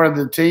 you're part of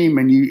the team,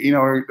 and you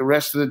know the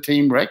rest of the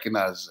team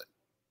recognizes it.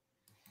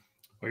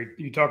 Well,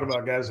 you talk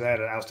about guys that had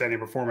an outstanding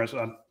performance.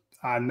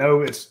 I know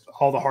it's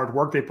all the hard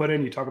work they put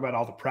in. You talk about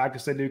all the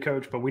practice they do,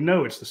 Coach, but we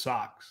know it's the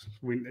socks.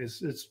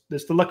 It's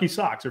the lucky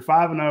socks. They're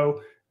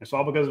 5-0. It's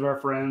all because of our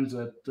friends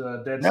at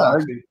Dead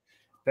Sox.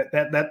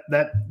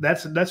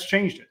 That's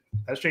changed it.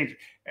 That's changed it.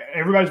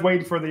 Everybody's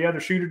waiting for the other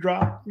shoe to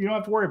drop. You don't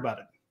have to worry about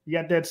it. You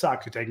got Dead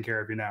Sox who are taking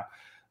care of you now.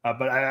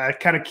 But I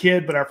kind of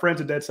kid, but our friends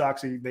at Dead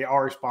Sox, they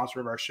are a sponsor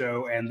of our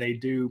show, and they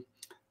do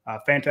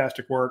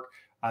fantastic work.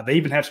 They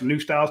even have some new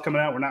styles coming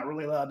out. We're not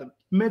really allowed to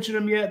mention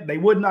them yet. They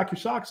would knock your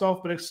socks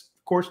off, but of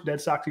course, Dead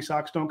Soxy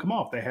socks don't come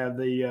off. They have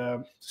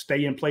the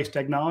stay-in-place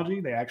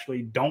technology. They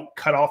actually don't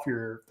cut off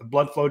the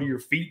blood flow to your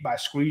feet by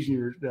squeezing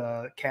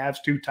your calves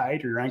too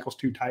tight or your ankles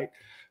too tight,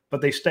 but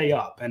they stay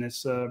up. And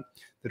it's the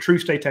True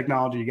Stay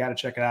technology. You got to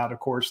check it out. Of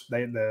course,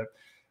 the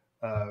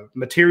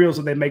materials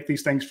that they make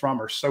these things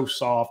from are so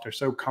soft. They're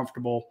so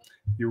comfortable.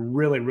 You're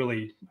really,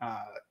 really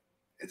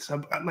it's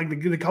like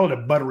they call it a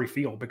buttery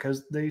feel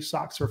because these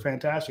socks are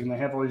fantastic and they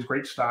have all these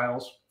great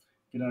styles.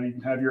 You know, you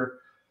can have your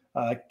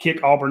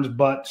kick Auburn's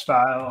butt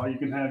style. You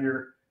can have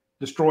your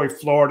destroy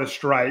Florida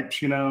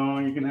stripes. You know,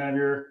 you can have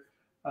your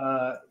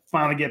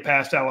finally get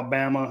past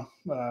Alabama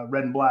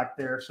red and black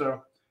there.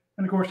 So,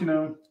 and of course, you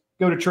know,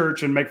 go to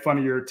church and make fun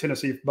of your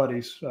Tennessee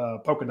buddies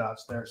polka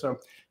dots there. So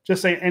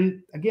just say,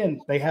 and again,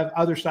 they have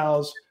other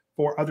styles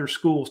for other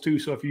schools too.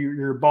 So if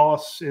your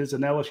boss is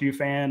an LSU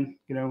fan,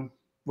 you know,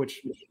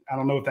 which I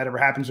don't know if that ever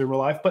happens in real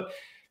life, but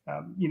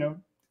you know,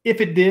 if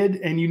it did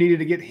and you needed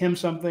to get him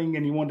something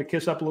and you wanted to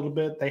kiss up a little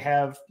bit, they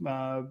have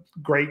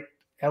great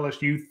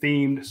LSU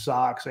themed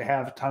socks. They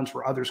have tons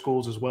for other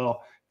schools as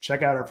well.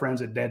 Check out our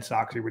friends at Dead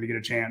Soxy when you get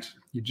a chance.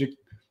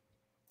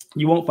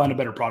 You won't find a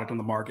better product on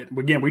the market.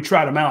 Again, we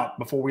tried them out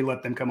before we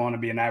let them come on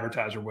and be an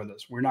advertiser with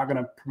us. We're not going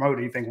to promote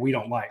anything we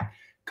don't like. A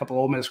couple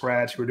of Ole Miss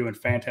grads who are doing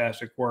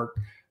fantastic work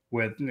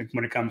when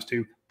it comes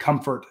to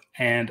comfort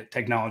and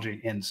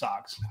technology in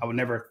socks. I would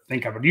never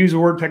think I would use the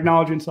word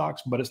technology in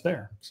socks, but it's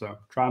there. So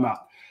try them out.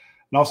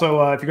 And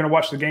also, if you're going to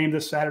watch the game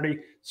this Saturday,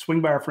 swing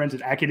by our friends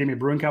at Academia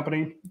Brewing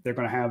Company. They're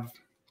going to have,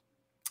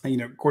 you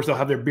know, of course, they'll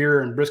have their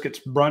beer and briskets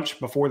brunch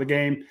before the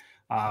game.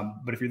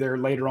 But if you're there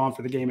later on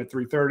for the game at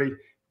 3:30,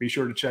 be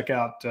sure to check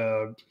out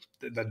the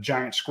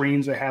giant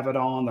screens they have it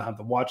on. They have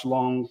the watch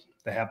along.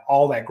 They have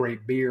all that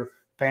great beer,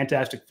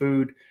 fantastic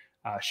food.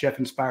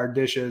 chef-inspired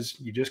dishes.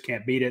 You just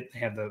can't beat it. They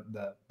have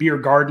the beer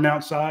garden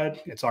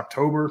outside. It's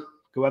October.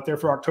 Go out there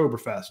for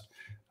Oktoberfest.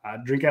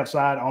 Drink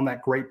outside on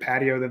that great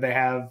patio that they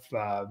have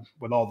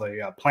with all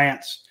the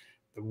plants,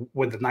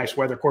 with the nice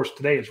weather. Of course,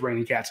 today it's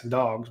raining cats and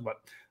dogs, but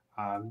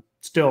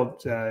still,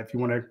 if you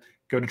want to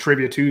go to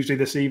Trivia Tuesday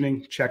this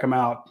evening, check them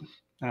out.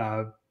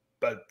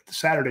 But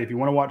Saturday, if you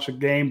want to watch a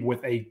game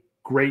with a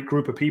great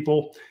group of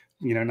people,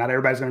 not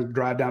everybody's going to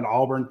drive down to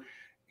Auburn.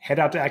 Head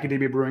out to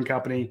Academia Brewing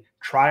Company,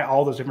 try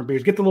all those different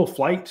beers. Get the little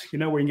flight,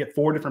 where you can get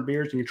 4 different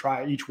beers and you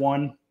try each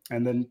one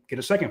and then get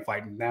a second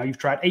flight. And now you've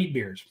tried 8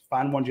 beers.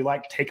 Find ones you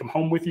like, take them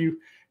home with you,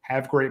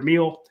 have a great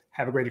meal,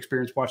 have a great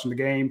experience watching the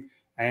game,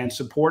 and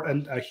support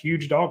a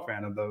huge dog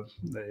fan. Of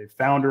the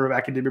founder of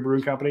Academia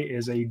Brewing Company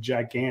is a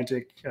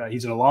gigantic,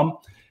 he's an alum.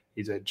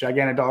 He's a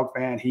gigantic dog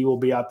fan. He will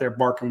be out there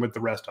barking with the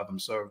rest of them.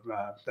 So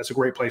that's a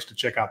great place to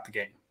check out the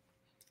game.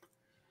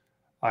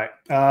 All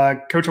right,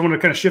 Coach, I want to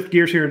kind of shift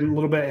gears here a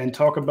little bit and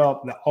talk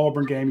about the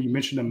Auburn game. You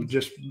mentioned them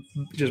just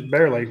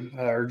barely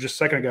or just a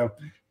second ago.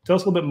 Tell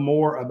us a little bit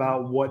more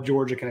about what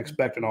Georgia can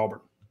expect in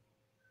Auburn.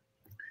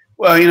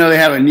 Well, they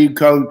have a new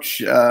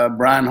coach,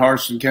 Brian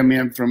Harsin, come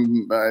in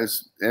from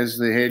as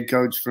the head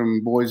coach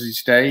from Boise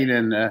State,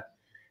 and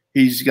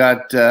he's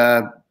got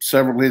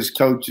several of his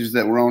coaches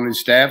that were on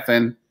his staff,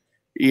 and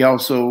he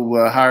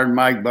also hired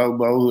Mike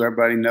Bobo, who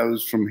everybody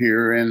knows from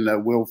here,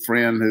 and Will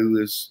Friend,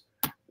 who is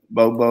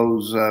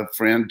Bobo's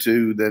friend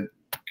too,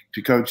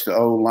 to coach the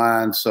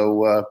O-line.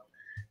 So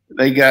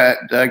they got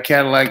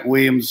Cadillac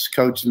Williams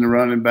coaching the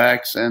running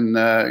backs, and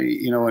a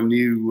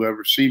new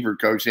receiver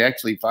coach. They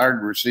actually fired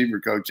the receiver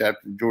coach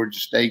after the Georgia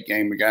State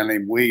game, a guy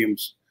named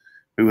Williams,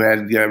 who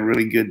had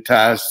really good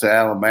ties to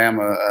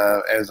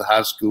Alabama as a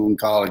high school and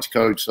college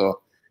coach.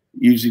 So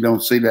usually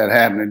don't see that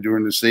happening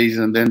during the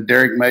season. And then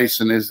Derek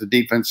Mason is the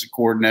defensive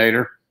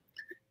coordinator,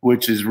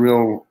 which is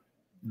real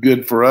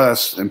good for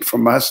us and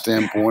from my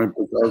standpoint,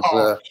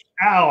 because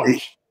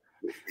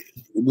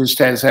he just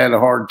has had a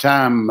hard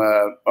time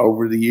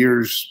over the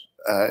years.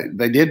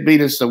 They did beat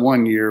us the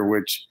one year,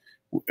 which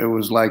it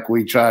was like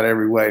we tried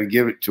every way to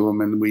give it to him,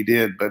 and we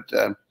did. But,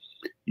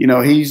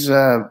 he's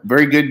a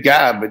very good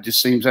guy, but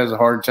just seems has a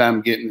hard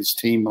time getting his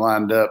team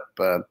lined up.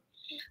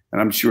 And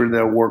I'm sure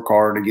they'll work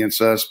hard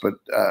against us, but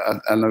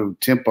I know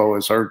tempo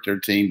has hurt their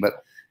team. But,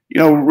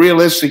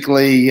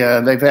 realistically,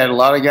 they've had a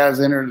lot of guys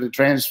enter the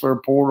transfer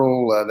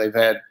portal. They've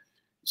had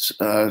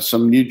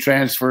some new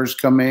transfers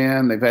come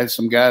in. They've had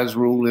some guys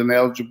ruled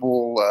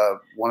ineligible.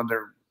 One of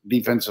their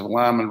defensive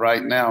linemen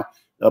right now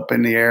up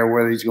in the air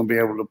whether he's going to be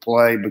able to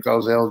play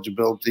because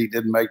eligibility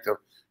didn't make the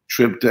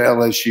trip to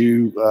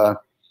LSU.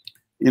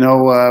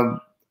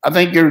 I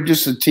think they're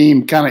just a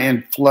team kind of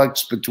in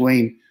flux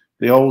between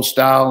the old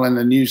style and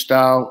the new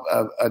style,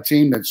 a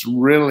team that's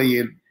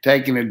really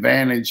taking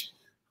advantage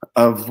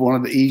of one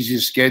of the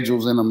easiest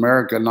schedules in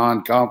America,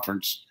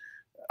 non-conference.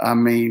 I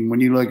mean,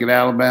 when you look at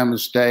Alabama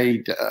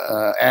State,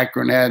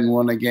 Akron hadn't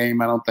won a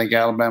game. I don't think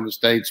Alabama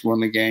State's won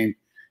the game.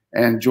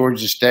 And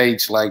Georgia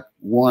State's like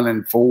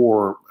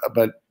 1-4,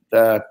 but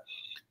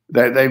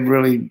they've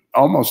really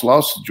almost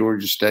lost to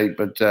Georgia State.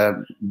 But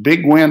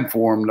big win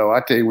for them, though.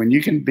 I tell you, when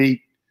you can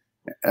beat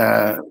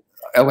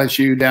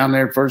LSU down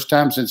there, first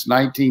time since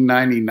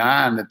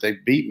 1999 that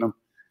they've beaten them.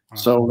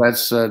 So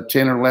that's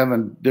 10 or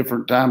 11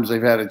 different times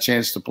they've had a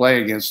chance to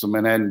play against them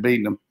and hadn't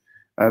beaten them.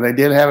 They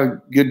did have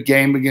a good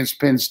game against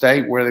Penn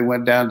State where they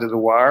went down to the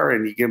wire,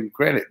 and you give them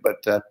credit.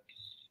 But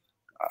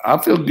I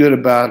feel good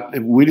about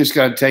it. We just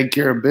got to take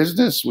care of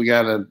business. We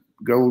got to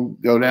go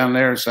down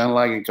there, sound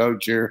like a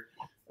coach here,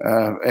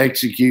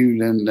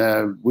 execute,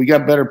 and we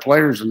got better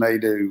players than they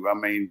do. I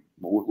mean,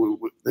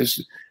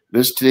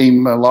 this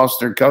team lost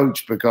their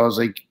coach because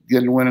they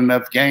didn't win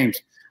enough games.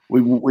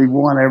 We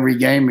won every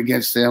game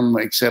against them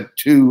except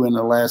 2 in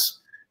the last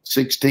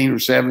 16 or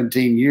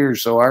 17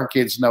 years. So our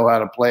kids know how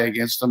to play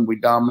against them. We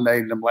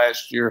dominated them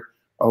last year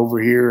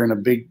over here in a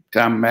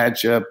big-time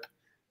matchup.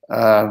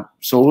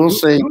 So we'll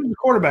see. Who was the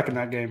quarterback in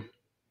that game?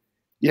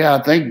 Yeah,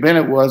 I think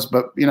Bennett was.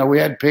 But, we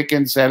had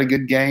Pickens, had a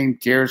good game.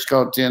 Karras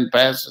caught 10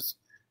 passes.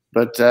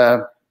 But,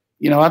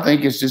 I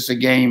think it's just a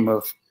game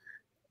of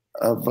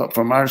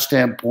from our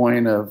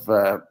standpoint of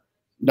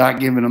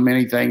not giving them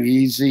anything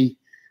easy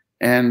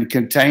and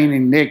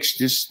containing Nick's.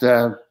 Just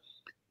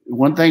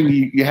one thing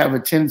you have a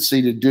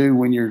tendency to do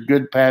when you're a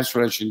good pass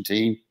rushing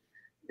team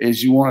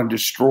is you want to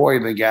destroy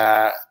the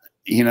guy,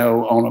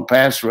 on a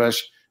pass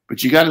rush.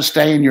 But you got to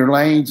stay in your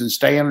lanes and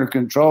stay under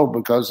control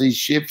because he's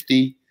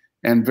shifty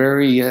and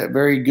very,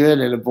 very good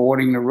at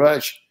avoiding the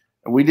rush.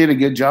 We did a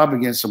good job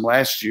against them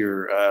last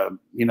year.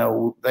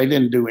 They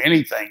didn't do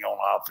anything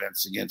on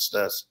offense against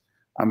us.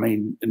 I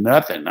mean,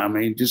 nothing. I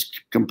mean,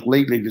 just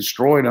completely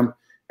destroyed them.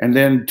 And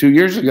then 2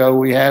 years ago,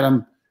 we had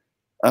them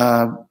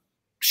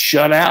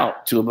shut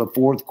out till the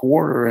fourth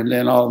quarter, and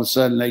then all of a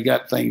sudden they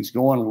got things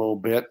going a little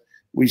bit.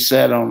 We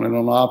sat on it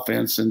on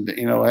offense and,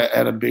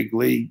 had a big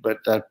lead. But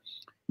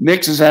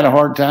Nix has had a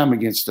hard time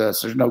against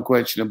us. There's no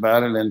question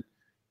about it. And,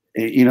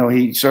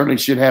 he certainly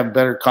should have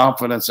better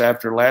confidence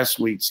after last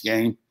week's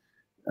game.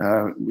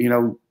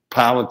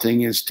 piloting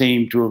his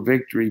team to a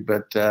victory.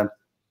 But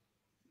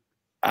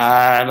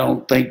I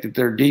don't think that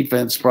their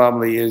defense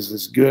probably is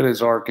as good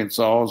as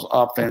Arkansas's.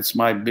 Offense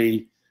might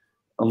be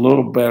a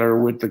little better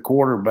with the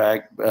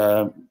quarterback,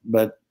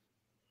 but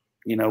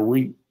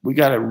we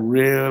got a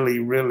really,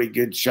 really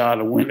good shot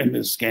of winning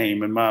this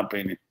game, in my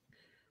opinion.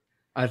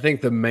 I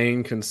think the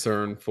main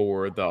concern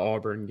for the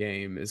Auburn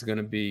game is going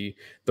to be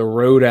the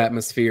road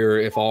atmosphere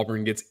if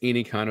Auburn gets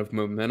any kind of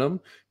momentum,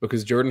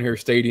 because Jordan-Hare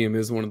Stadium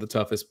is one of the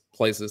toughest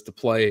places to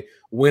play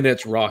when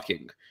it's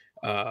rocking.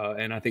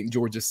 And I think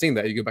Georgia's seen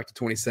that. You go back to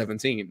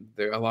 2017,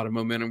 there a lot of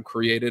momentum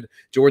created.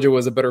 Georgia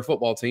was a better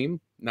football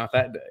team, not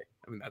that day.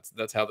 I mean,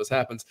 that's how this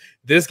happens.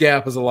 This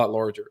gap is a lot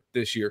larger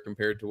this year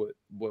compared to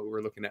what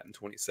we're looking at in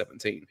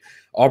 2017.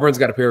 Auburn's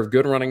got a pair of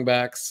good running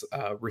backs.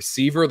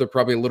 Receiver, they're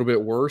probably a little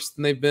bit worse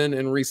than they've been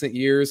in recent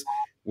years.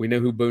 We know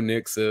who Bo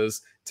Nix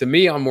is. To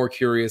me, I'm more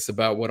curious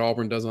about what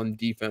Auburn does on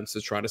defense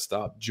to try to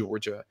stop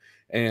Georgia.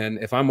 And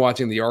if I'm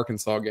watching the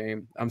Arkansas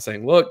game, I'm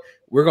saying, look,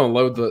 we're going to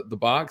load the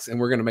box and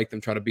we're going to make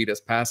them try to beat us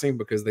passing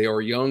because they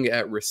are young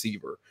at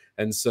receiver.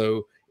 And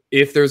so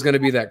if there's going to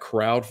be that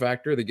crowd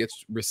factor that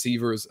gets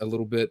receivers a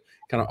little bit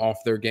kind of off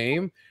their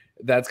game,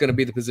 that's going to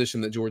be the position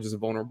that Georgia's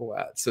vulnerable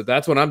at. So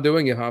that's what I'm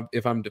doing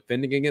if I'm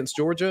defending against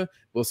Georgia.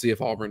 We'll see if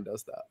Auburn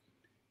does that.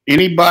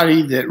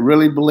 Anybody that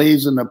really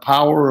believes in the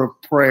power of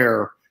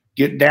prayer,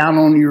 get down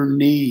on your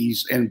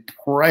knees and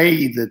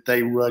pray that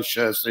they rush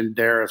us and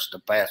dare us to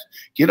pass.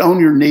 Get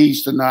on your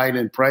knees tonight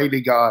and pray to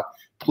God.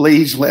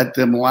 Please let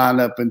them line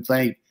up and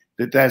think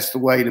that that's the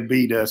way to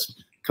beat us,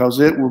 because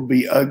it will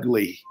be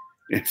ugly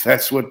if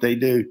that's what they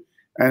do.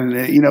 And,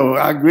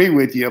 I agree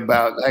with you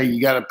about, hey,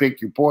 you got to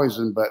pick your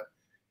poison, but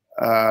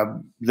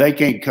they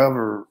can't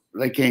cover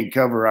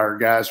our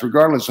guys,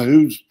 regardless of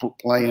who's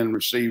playing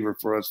receiver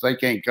for us. They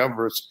can't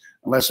cover us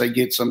unless they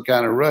get some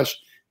kind of rush.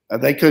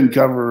 They couldn't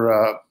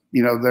cover,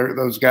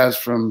 those guys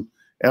from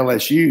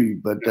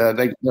LSU, but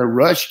their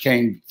rush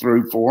came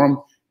through for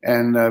them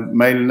and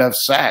made enough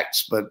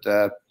sacks. But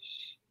I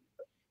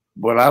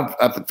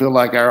feel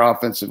like our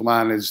offensive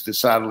line is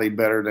decidedly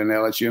better than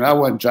LSU. And I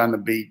wasn't trying to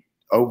be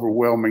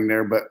overwhelming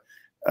there, but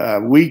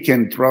we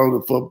can throw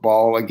the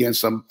football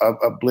against a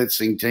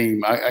blitzing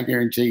team. I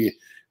guarantee you.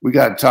 We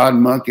got Todd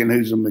Monken,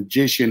 who's a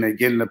magician at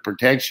getting the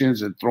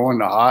protections and throwing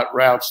the hot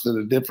routes to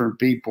the different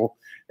people,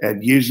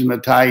 at using the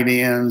tight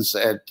ends,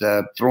 at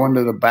throwing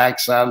to the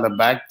backside of the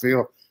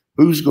backfield.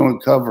 Who's going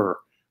to cover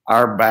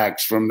our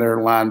backs from their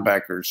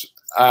linebackers?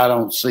 I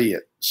don't see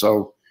it.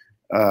 So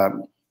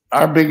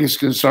our biggest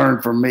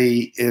concern for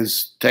me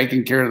is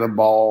taking care of the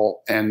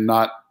ball and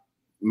not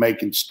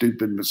making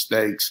stupid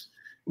mistakes.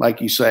 Like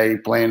you say,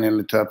 playing in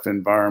a tough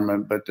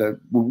environment. But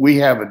we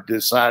have a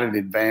decided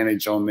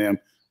advantage on them,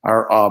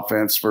 our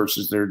offense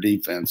versus their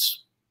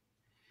defense.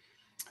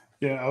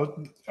 Yeah,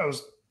 I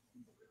was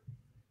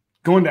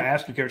going to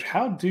ask you, Coach,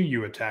 how do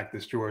you attack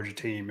this Georgia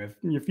team?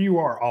 If you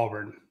are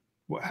Auburn,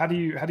 how do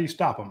you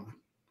stop them?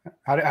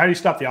 How do you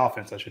stop the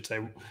offense, I should say?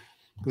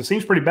 Because it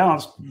seems pretty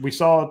balanced. We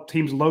saw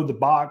teams load the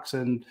box,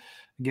 and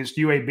against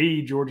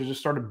UAB, Georgia just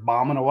started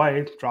bombing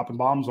away, dropping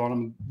bombs on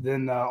them.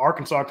 Then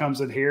Arkansas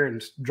comes in here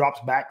and drops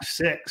back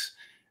 6,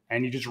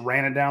 and you just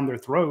ran it down their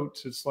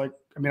throats. It's like,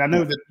 I mean, I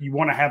know that you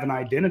want to have an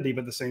identity,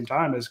 but at the same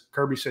time, as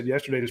Kirby said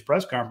yesterday at his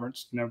press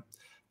conference,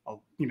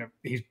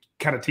 he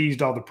kind of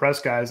teased all the press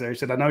guys there. He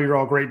said, I know you're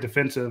all great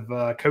defensive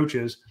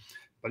coaches,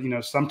 but,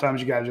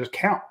 sometimes you got to just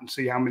count and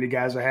see how many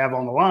guys I have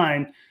on the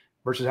line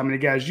versus how many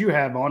guys you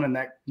have on, and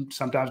that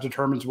sometimes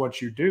determines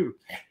what you do.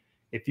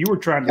 If you were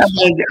trying to – I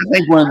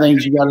think one of the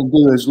things you got to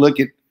do is look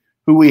at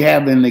who we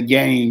have in the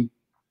game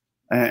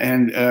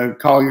and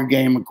call your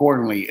game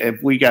accordingly.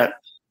 If we got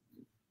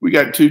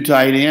 2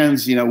 tight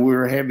ends,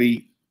 we're a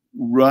heavy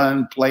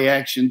run play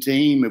action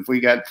team. If we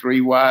got 3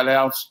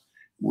 wideouts,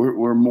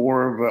 we're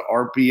more of a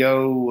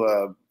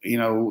RPO,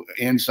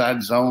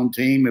 inside zone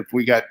team. If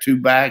we got 2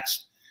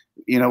 backs,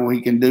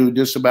 we can do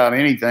just about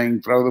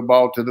anything, throw the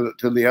ball to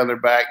the other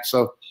back.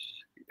 So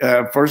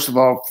first of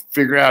all,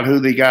 figure out who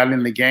they got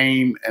in the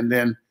game and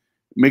then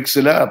mix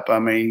it up. I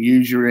mean,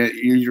 use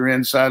your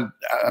inside.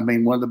 I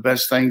mean, one of the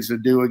best things to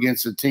do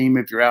against a team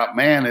if you're out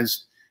man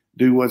is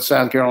do what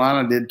South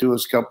Carolina did to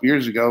us a couple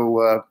years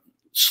ago,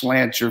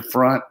 slant your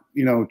front,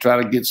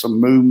 try to get some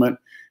movement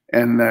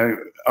and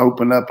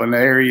open up an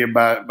area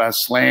by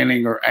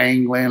slanting or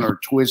angling or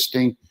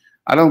twisting.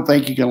 I don't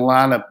think you can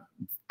line up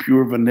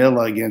pure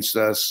vanilla against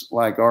us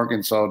like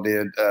Arkansas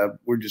did.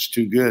 We're just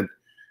too good.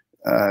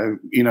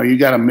 You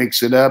got to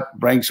mix it up,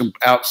 bring some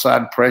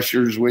outside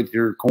pressures with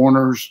your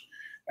corners,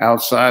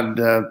 outside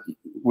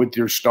with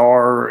your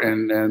star,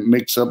 and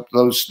mix up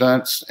those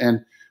stunts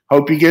and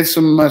hope you get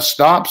some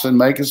stops and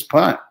make us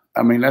punt.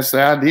 I mean, that's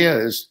the idea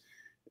is,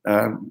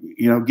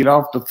 get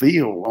off the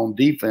field on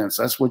defense.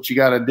 That's what you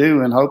got to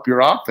do, and hope your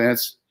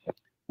offense,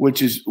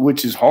 which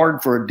is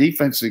hard for a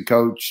defensive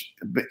coach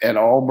at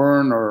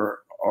Auburn or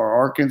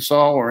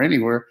Arkansas or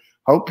anywhere,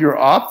 hope your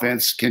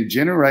offense can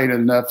generate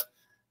enough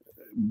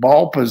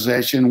ball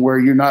possession where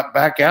you're not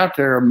back out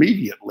there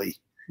immediately.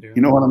 Yeah.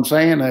 You know what I'm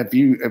saying?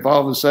 If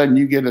all of a sudden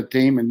you get a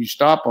team and you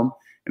stop them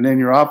and then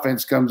your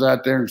offense comes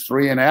out there and it's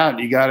 3 and out.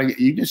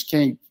 You just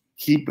can't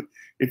keep,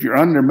 if you're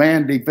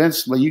undermanned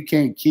defensively, you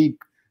can't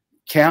keep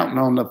counting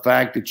on the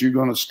fact that you're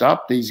going to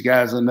stop these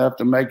guys enough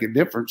to make a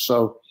difference.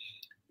 So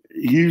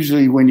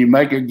usually when you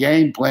make a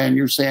game plan,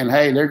 you're saying,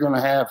 hey, they're going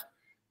to have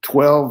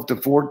 12 to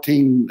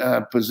 14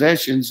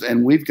 possessions,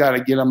 and we've got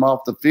to get them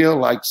off the field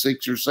like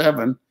 6 or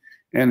 7,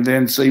 and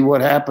then see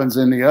what happens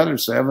in the other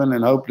 7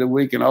 and hope that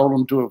we can hold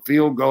them to a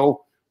field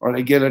goal or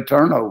they get a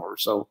turnover.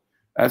 So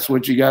that's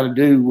what you got to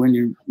do when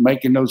you're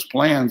making those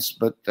plans.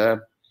 But that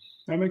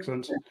makes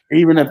sense.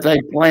 Even if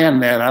they plan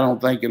that, I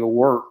don't think it'll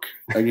work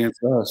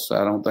against us.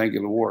 I don't think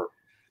it'll work.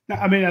 No,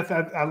 I mean,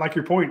 I like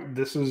your point.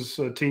 This is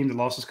a team that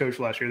lost its coach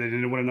last year. They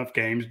didn't win enough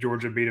games.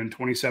 Georgia beat them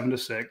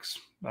 27-6.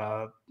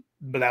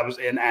 But that was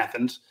in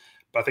Athens.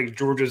 But I think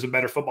Georgia's a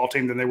better football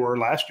team than they were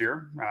last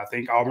year. I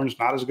think Auburn's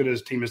not as good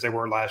as a team as they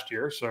were last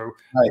year. So,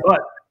 right.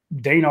 But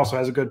Dayne also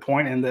has a good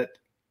point in that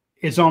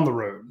it's on the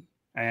road,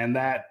 and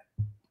that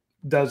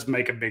does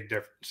make a big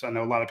difference. I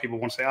know a lot of people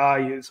want to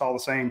say, it's all the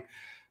same.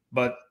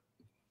 But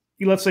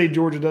let's say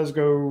Georgia does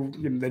go,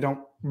 they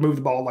don't move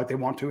the ball like they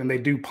want to, and they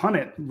do punt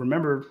it.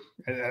 Remember,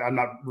 I'm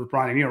not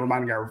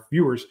reminding our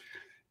viewers,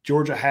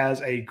 Georgia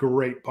has a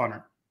great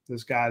punter.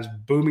 This guy's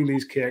booming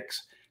these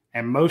kicks.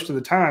 And most of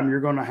the time,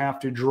 you're going to have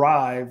to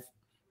drive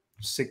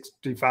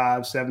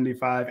 65,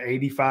 75,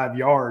 85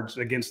 yards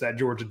against that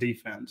Georgia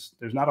defense.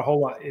 There's not a whole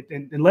lot.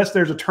 Unless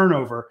there's a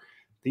turnover,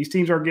 these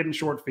teams are getting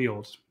short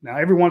fields. Now,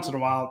 every once in a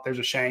while, there's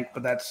a shank,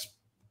 but that's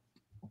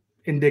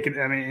indicative.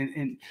 I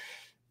mean,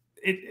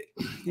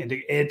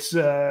 it's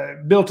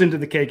built into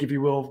the cake, if you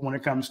will, when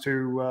it comes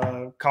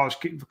to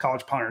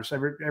college punters.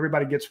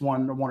 Everybody gets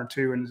one or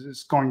two, and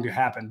it's going to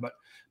happen. But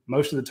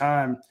most of the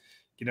time,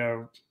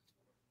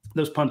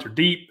 those punts are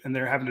deep, and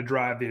they're having to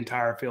drive the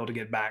entire field to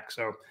get back.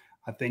 So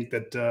I think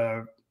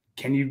that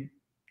can you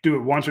do it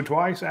once or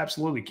twice?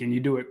 Absolutely. Can you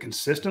do it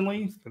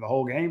consistently for the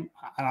whole game?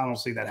 I don't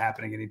see that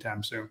happening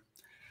anytime soon.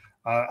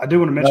 I do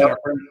want to mention our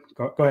friend.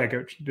 Go ahead,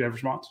 Coach. Do you have a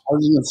response? I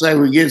was going to say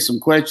we get some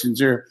questions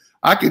here.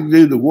 I could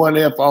do the what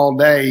if all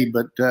day,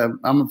 but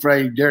I'm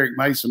afraid Derek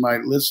Mason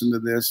might listen to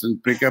this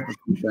and pick up a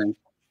few things.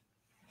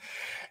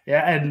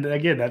 Yeah, and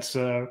again, that's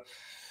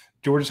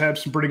Georgia's had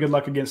some pretty good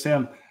luck against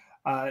him.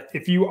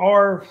 If you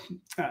are,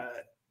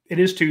 it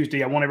is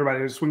Tuesday. I want everybody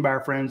to swing by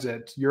our friends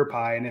at Your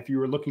Pie. And if you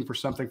were looking for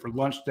something for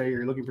lunch day or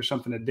you're looking for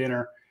something at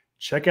dinner,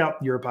 check out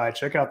Your Pie.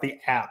 Check out the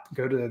app.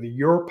 Go to the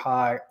Your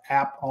Pie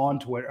app on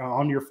Twitter,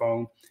 on your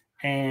phone,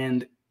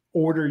 and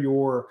order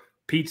your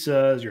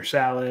pizzas, your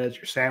salads,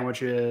 your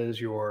sandwiches,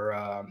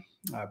 your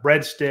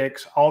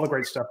breadsticks, all the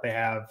great stuff they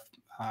have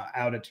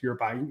out at Your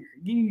Pie.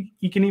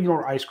 You can even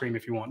order ice cream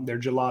if you want. They're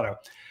gelato.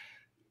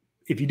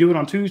 If you do it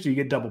on Tuesday, you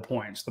get double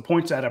points. The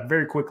points add up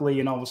very quickly,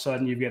 and all of a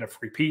sudden you get a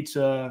free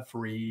pizza,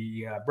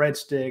 free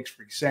breadsticks,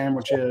 free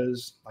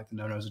sandwiches, like the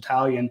No-No's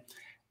Italian.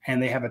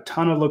 And they have a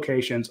ton of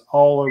locations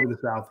all over the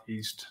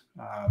Southeast.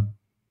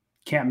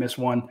 Can't miss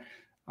one.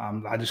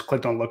 I just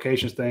clicked on the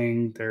locations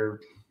thing. There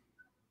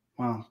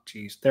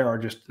are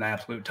just an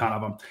absolute ton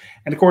of them.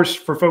 And, of course,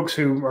 for folks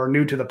who are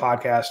new to the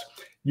podcast,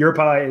 Your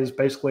Pie is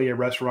basically a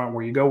restaurant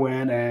where you go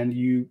in and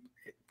you –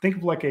 think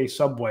of like a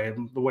Subway,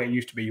 the way it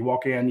used to be. You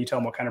walk in, you tell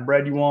them what kind of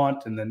bread you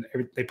want, and then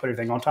they put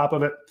everything on top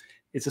of it.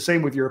 It's the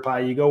same with Your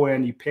Pie. You go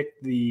in, you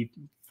pick the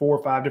 4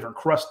 or 5 different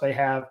crusts they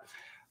have.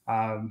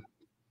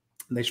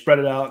 They spread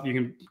it out. You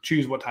can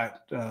choose what type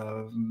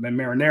of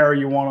marinara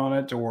you want on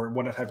it or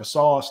what type of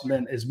sauce. And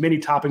then as many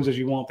toppings as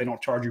you want. They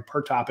don't charge you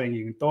per topping.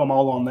 You can throw them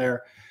all on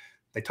there.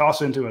 They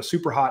toss it into a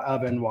super hot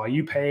oven while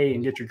you pay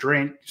and get your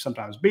drink,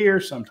 sometimes beer,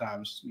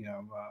 sometimes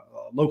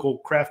a local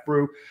craft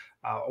brew.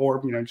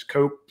 Or just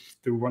Coke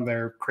through one of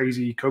their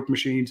crazy Coke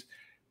machines.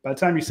 By the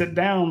time you sit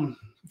down,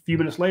 a few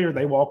minutes later,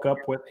 they walk up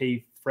with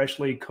a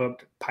freshly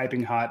cooked,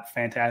 piping hot,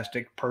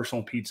 fantastic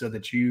personal pizza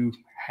that you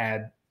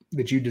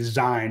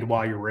designed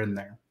while you were in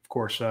there. Of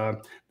course,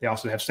 they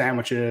also have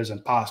sandwiches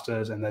and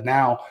pastas, and then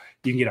now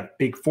you can get a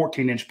big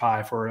 14-inch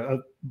pie for a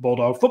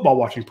Bulldog football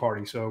watching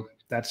party. So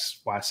that's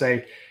why I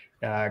say,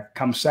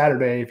 come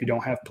Saturday, if you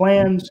don't have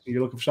plans,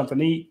 you're looking for something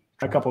to eat,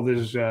 try a couple of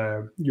those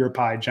Your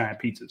Pie giant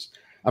pizzas.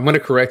 I'm going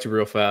to correct you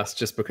real fast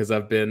just because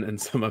I've been in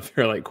some of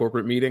their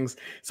corporate meetings.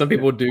 Some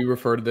people do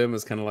refer to them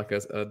as kind of like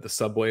the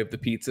Subway of the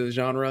pizza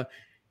genre.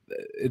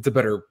 It's a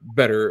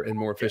better and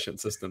more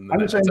efficient system.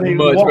 It's a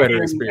much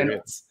better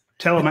experience.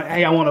 Tell them,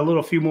 hey, I want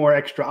a few more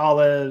extra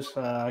olives.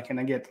 Can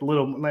I get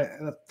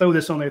throw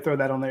this on there, throw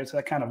that on there? It's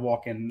that kind of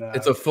walk-in.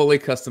 It's a fully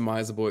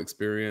customizable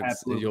experience.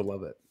 Absolutely. You'll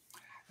love it.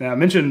 Now, I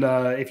mentioned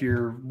if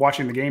you're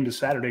watching the game this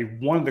Saturday,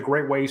 one of the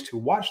great ways to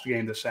watch the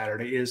game this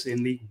Saturday is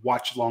in the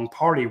watch-along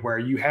party, where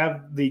you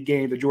have the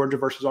game, the Georgia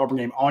versus Auburn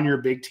game, on your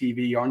big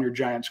TV, on your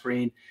giant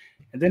screen.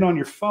 And then on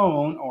your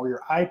phone or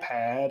your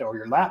iPad or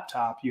your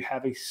laptop, you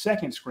have a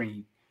second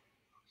screen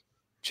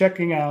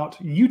checking out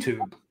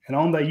YouTube. And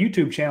on the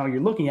YouTube channel you're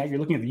looking at the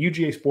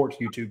UGASports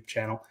YouTube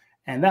channel.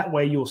 And that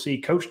way you'll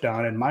see Coach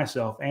Donnan and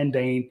myself and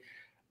Dayne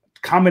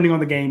commenting on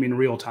the game in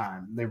real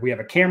time. We have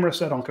a camera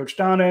set on Coach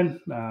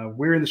Donnan.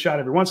 We're in the shot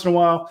every once in a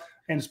while.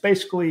 And it's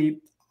basically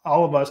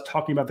all of us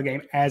talking about the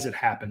game as it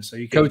happened. So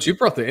you can, Coach, you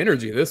brought the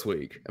energy this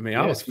week. I mean,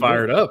 I was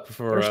fired up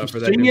for that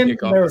singing,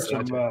 kickoff.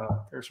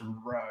 There's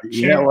some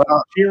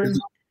cheering.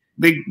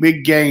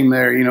 Big game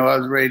there. You know, I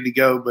was ready to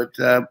go,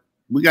 but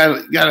we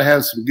got to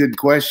have some good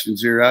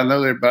questions here. I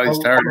know everybody's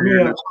tired of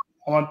hearing this.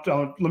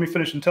 Let me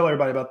finish and tell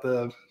everybody about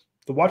the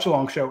Watch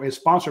Along Show is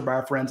sponsored by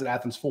our friends at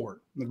Athens Ford.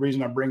 The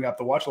reason I bring up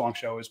the Watch Along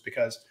Show is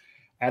because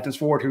Athens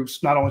Ford, who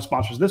not only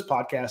sponsors this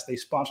podcast, they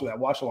sponsor that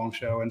Watch Along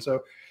Show. And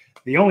so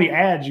the only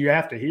ads you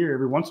have to hear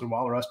every once in a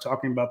while are us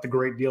talking about the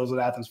great deals at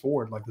Athens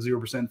Ford, like the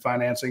 0%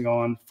 financing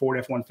on Ford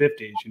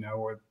F-150s, you know,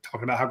 or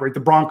talking about how great the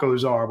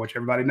Broncos are, which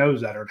everybody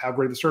knows that, or how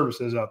great the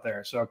service is out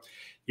there. So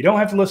you don't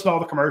have to listen to all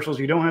the commercials.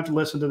 You don't have to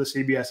listen to the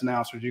CBS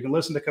announcers. You can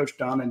listen to Coach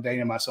Donnan and Dayne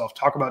and myself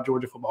talk about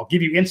Georgia football,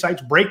 give you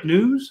insights, break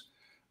news,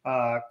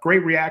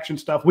 great reaction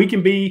stuff. We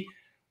can be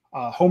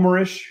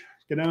homerish,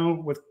 you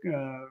know,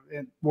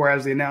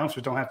 whereas the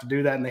announcers don't have to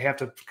do that, and they have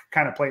to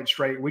kind of play it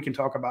straight. We can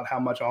talk about how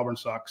much Auburn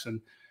sucks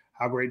and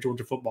how great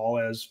Georgia football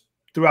is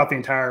throughout the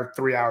entire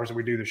 3 hours that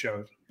we do the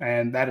show.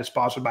 And that is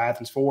sponsored by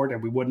Athens Ford,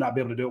 and we would not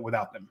be able to do it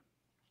without them.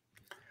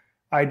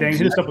 All right, Dane,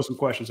 hit us up with some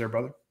questions there,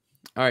 brother.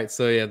 All right,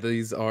 so yeah,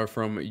 these are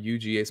from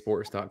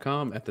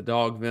UGAsports.com at the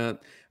DawgVent.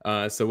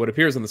 So what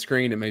appears on the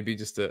screen, it may be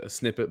just a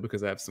snippet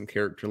because I have some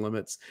character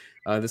limits.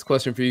 This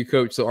question for you,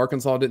 Coach. So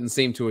Arkansas didn't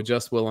seem to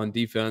adjust well on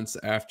defense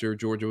after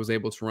Georgia was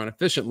able to run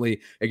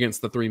efficiently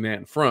against the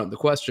three-man front. The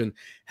question,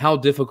 how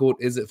difficult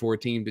is it for a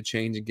team to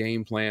change a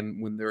game plan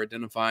when they're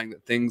identifying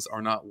that things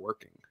are not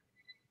working?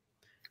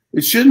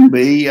 It shouldn't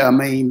be. I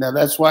mean,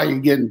 that's why you're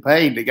getting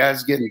paid. The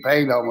guy's getting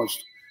paid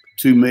almost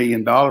 $2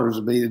 million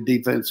to be the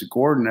defensive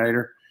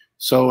coordinator.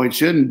 So it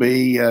shouldn't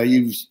be.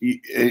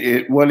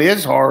 What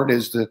is hard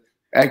is to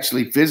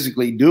actually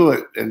physically do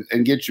it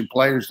and get your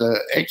players to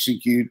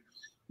execute.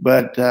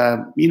 But,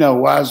 you know,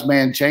 wise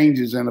man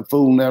changes and a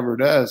fool never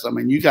does. I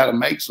mean, you got to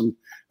make some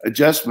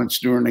adjustments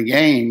during the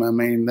game. I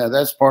mean,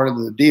 that's part of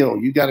the deal.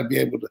 You got to be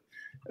able to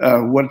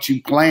what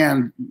you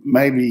planned,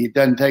 maybe it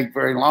doesn't take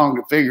very long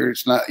to figure.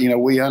 It's not, you know,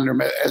 we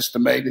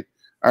underestimated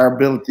our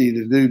ability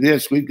to do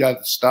this. We've got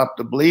to stop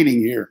the bleeding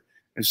here.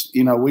 It's,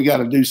 you know, we got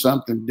to do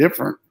something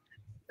different.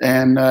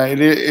 And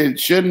it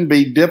shouldn't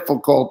be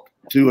difficult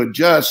to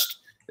adjust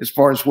as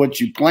far as what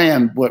you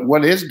plan. But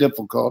what is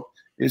difficult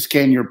is,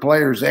 can your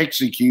players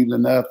execute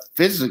enough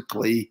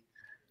physically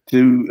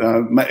to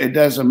it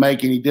doesn't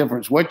make any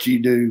difference what you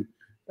do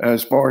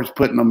as far as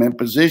putting them in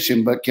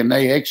position, but can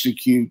they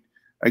execute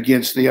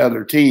against the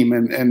other team?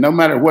 And no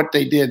matter what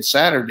they did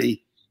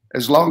Saturday,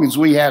 as long as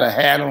we had a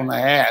hat on a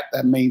hat,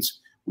 that means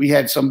we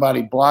had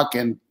somebody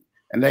blocking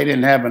and they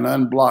didn't have an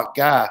unblocked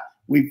guy.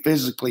 We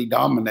physically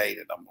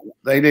dominated them.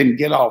 They didn't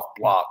get off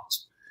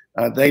blocks.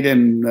 They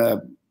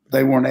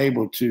weren't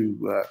able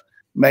to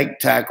make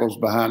tackles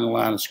behind the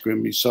line of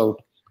scrimmage. So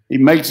he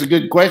makes a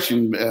good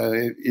question.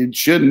 It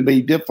shouldn't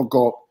be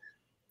difficult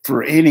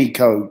for any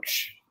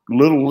coach,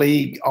 little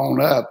league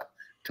on up,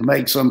 to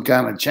make some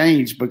kind of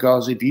change,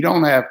 because if you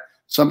don't have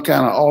some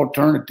kind of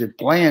alternative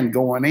plan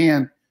going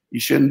in, you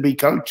shouldn't be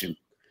coaching.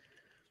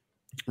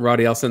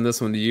 Radi, I'll send this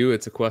one to you.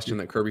 It's a question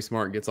that Kirby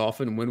Smart gets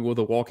often. When will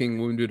the walking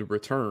wounded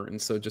return?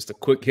 So just a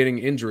quick hitting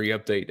injury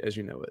update as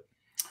you know it.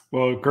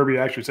 Well, Kirby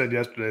actually said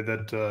yesterday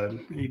that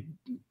he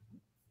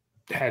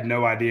had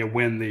no idea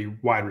when the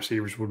wide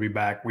receivers would be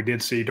back. We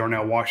did see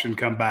Darnell Washington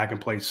come back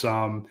and play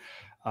some.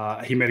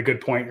 He made a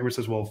good point. Everyone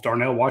says, well, if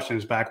Darnell Washington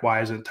is back,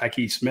 why isn't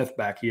Tyke Smith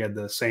back? He had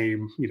the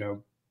same, you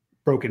know,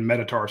 broken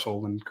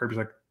metatarsal. And Kirby's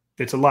like,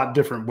 it's a lot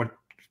different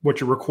what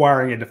you're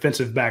requiring a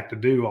defensive back to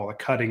do, all the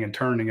cutting and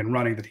turning and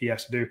running that he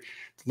has to do.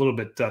 It's a little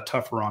bit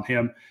tougher on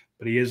him,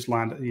 but he is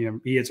lined, you know,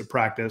 he is at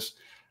practice.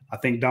 I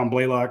think Don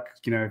Blaylock,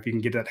 you know, if you can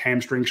get that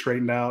hamstring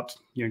straightened out,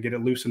 you know, get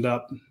it loosened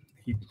up.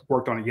 He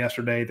worked on it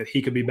yesterday, that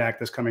he could be back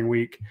this coming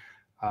week.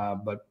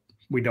 But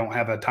we don't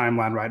have a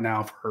timeline right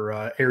now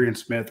for Arian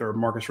Smith or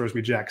Marcus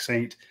Rosemy-Jack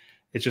Saint.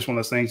 It's just one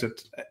of those things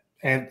that,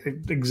 and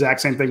the exact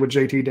same thing with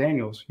JT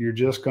Daniels. You're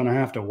just going to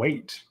have to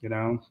wait, you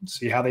know,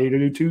 see how they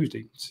do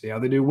Tuesday, see how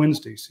they do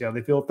Wednesday, see how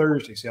they feel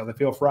Thursday, see how they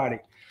feel Friday.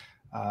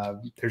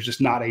 There's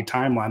just not a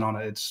timeline on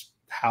it. It's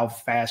how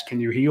fast can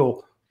you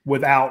heal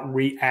without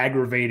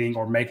re-aggravating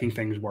or making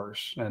things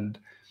worse. And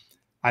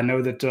I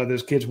know that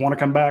those kids want to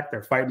come back.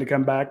 They're fighting to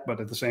come back.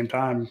 But at the same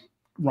time,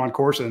 Ron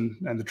Corson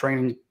and the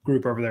training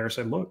group over there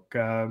said, look,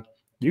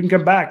 you can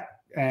come back.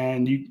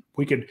 And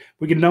we could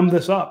numb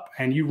this up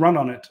and you run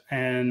on it,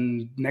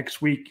 and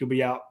next week you'll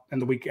be out, and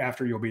the week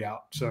after you'll be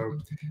out. So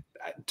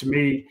to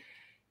me,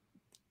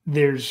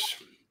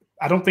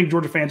 I don't think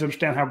Georgia fans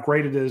understand how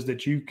great it is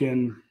that you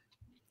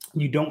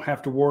don't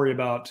have to worry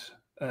about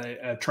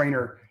a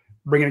trainer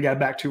bringing a guy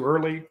back too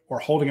early or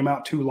holding him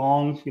out too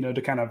long, you know,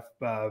 to kind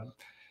of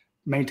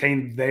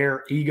maintain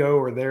their ego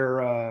or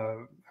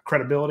their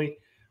credibility.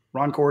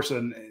 Ron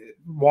Corson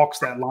walks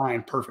that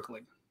line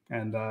perfectly,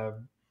 and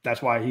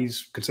that's why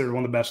he's considered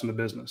one of the best in the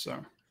business.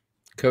 So,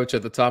 Coach,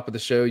 at the top of the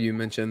show, you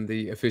mentioned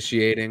the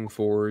officiating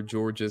for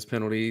Georgia's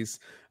penalties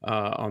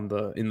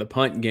in the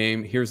punt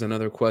game. Here's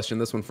another question.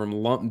 This one from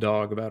Lump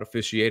Dog about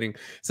officiating. It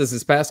says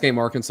this past game,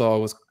 Arkansas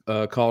was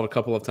called a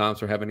couple of times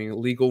for having an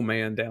illegal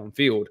man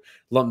downfield.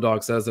 Lump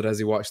Dog says that as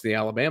he watched the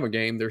Alabama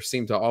game, there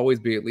seemed to always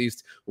be at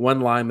least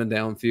one lineman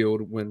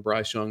downfield when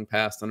Bryce Young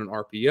passed on an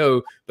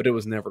RPO, but it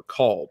was never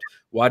called.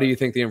 Why do you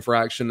think the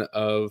infraction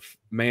of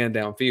man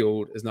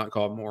downfield is not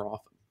called more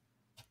often?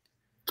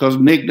 Because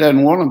Nick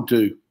doesn't want him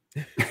to.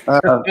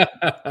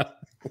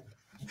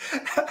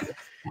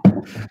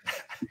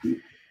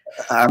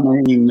 I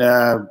mean,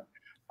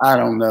 I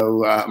don't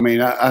know. I mean,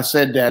 I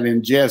said that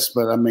in jest,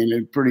 but I mean,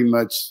 it pretty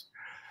much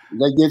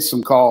they get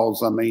some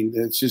calls. I mean,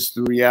 it's just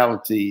the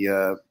reality.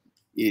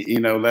 You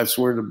know, that's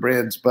where the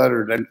bread's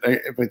buttered. And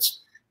if it's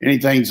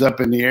anything's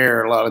up in the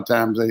air, a lot of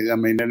times,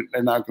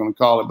 they're not going to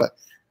call it. But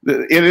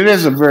it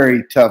is a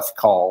very tough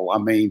call. I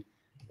mean,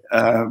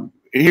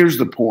 here's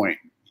the point.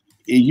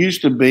 It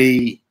used to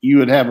be you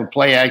would have a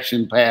play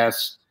action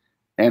pass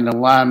and the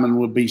lineman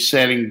would be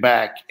setting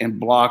back and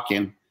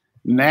blocking.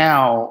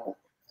 Now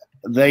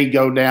they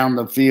go down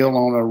the field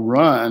on a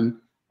run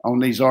on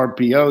these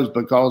RPOs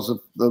because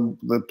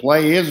the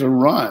play is a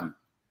run.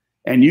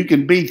 And you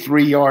can be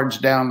 3 yards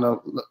down the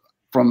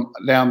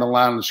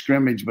line of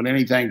scrimmage, but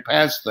anything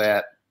past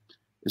that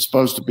is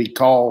supposed to be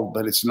called,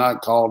 but it's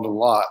not called a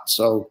lot.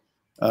 So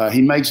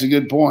he makes a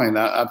good point.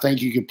 I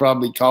think you could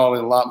probably call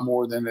it a lot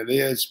more than it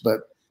is,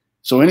 but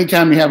so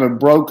anytime you have a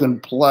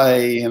broken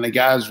play and the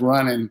guy's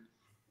running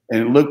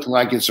and it looks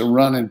like it's a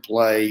running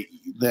play,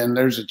 then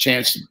there's a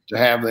chance to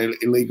have the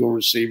illegal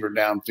receiver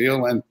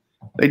downfield. And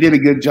they did a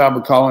good job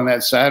of calling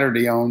that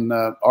Saturday on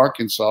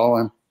Arkansas.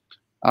 And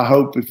I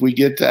hope if we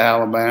get to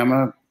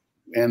Alabama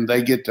and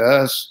they get to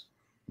us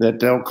that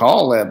they'll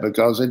call that,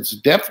 because it's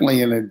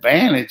definitely an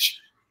advantage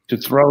to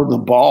throw the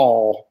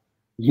ball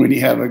when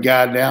you have a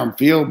guy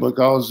downfield,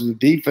 because the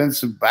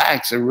defensive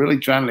backs are really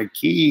trying to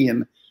key,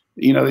 and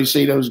you know, they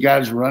see those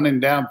guys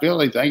running downfield,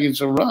 they think it's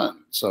a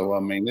run. So, I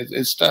mean,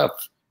 it's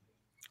tough.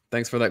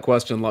 Thanks for that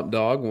question, Lump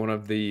Dog, one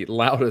of the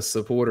loudest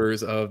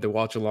supporters of the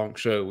Watch Along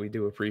show. We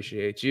do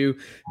appreciate you.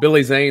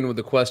 Billy Zane with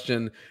the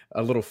question,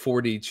 a little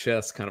 4D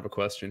chess kind of a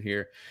question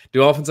here.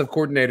 Do offensive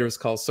coordinators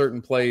call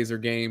certain plays or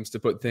games to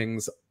put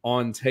things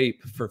on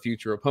tape for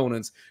future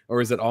opponents,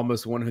 or is it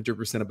almost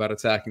 100% about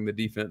attacking the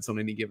defense on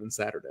any given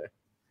Saturday?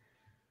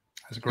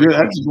 That's a great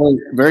that's a very,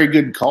 very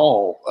good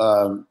call.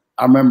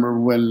 I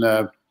remember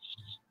when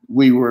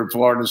we were at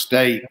Florida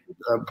State,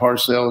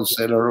 Parcells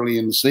said early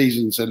in the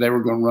season, said they were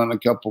going to run a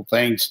couple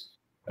things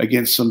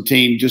against some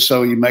team just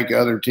so you make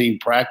other team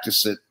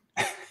practice it.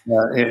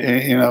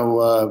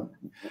 And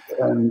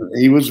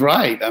he was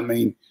right. I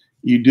mean,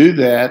 you do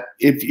that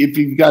if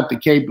you've got the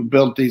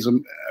capabilities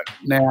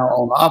now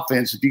on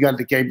offense. If you got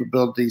the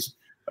capabilities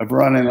of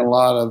running a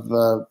lot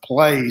of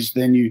plays,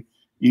 then you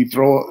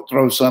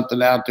throw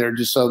something out there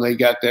just so they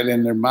got that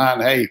in their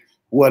mind. Hey,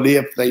 what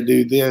if they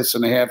do this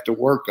and they have to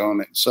work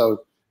on it?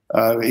 So.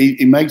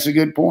 He makes a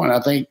good point.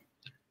 I think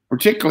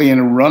particularly in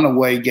a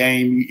runaway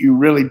game, you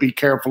really be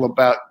careful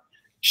about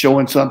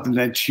showing something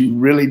that you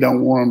really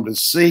don't want them to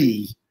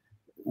see,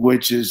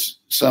 which is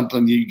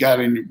something you got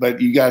but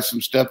you got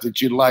some stuff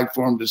that you'd like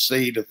for them to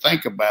see, to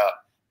think about.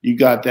 You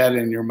got that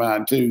in your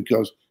mind too,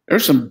 because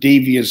there's some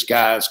devious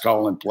guys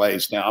calling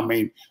plays now. I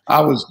mean,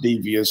 I was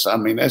devious. I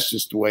mean, that's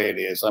just the way it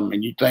is. I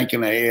mean, you're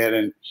thinking ahead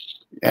and,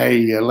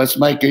 hey, let's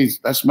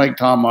make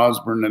Tom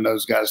Osborne and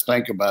those guys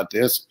think about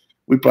this.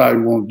 We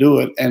probably won't do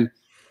it. And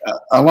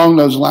along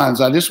those lines,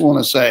 I just want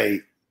to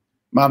say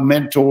my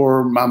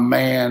mentor, my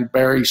man,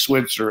 Barry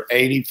Switzer,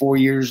 84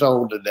 years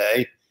old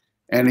today,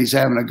 and he's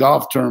having a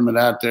golf tournament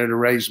out there to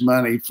raise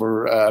money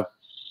for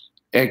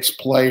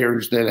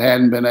ex-players that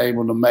hadn't been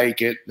able to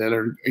make it, that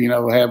are,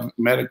 have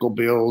medical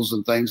bills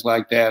and things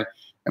like that.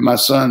 And my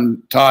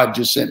son, Todd,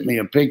 just sent me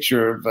a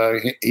picture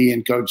of he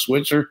and Coach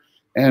Switzer,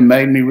 and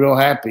made me real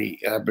happy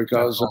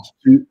because of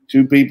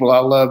two people I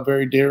love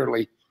very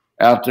dearly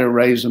out there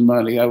raising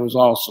money. That was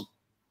awesome.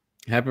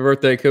 Happy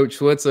birthday, Coach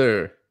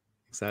Switzer.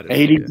 Excited.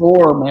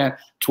 84, man.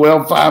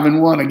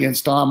 12-5-1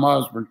 against Tom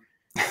Osborne.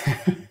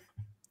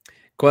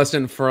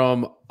 Question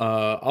from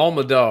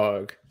Alma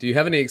Dog. Do you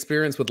have any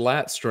experience with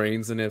lat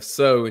strains? And if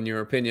so, in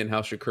your opinion,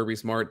 how should Kirby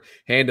Smart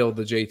handle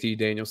the JT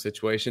Daniels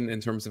situation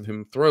in terms of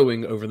him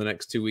throwing over the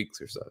next 2 weeks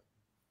or so?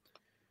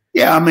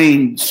 Yeah, I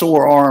mean,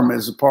 sore arm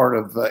is a part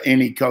of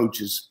any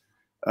coach's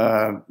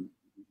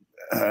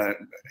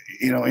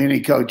any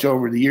coach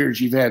over the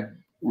years. You've had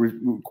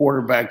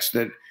quarterbacks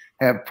that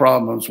have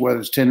problems, whether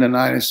it's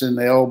tendonitis in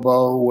the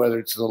elbow, whether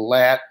it's the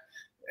lat,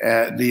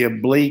 the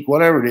oblique,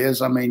 whatever it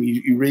is. I mean,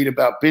 you read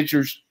about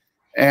pitchers,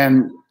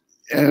 and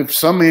if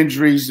some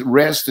injuries,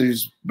 rest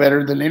is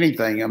better than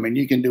anything. I mean,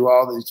 you can do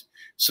all these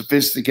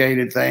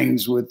sophisticated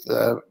things with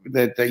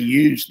that they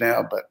use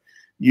now, but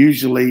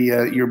usually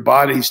your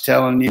body's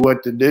telling you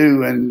what to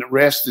do, and the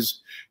rest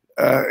is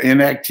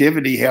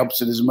inactivity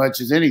helps it as much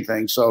as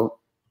anything. So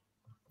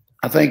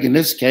I think in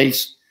this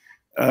case,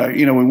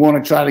 we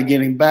want to try to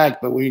get him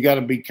back, but we got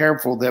to be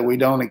careful that we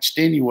don't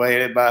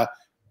extenuate it by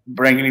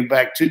bringing him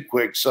back too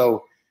quick.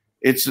 So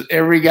it's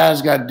every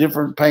guy's got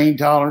different pain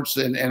tolerance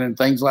and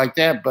things like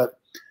that. But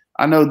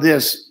I know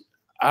this,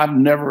 I've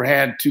never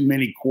had too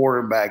many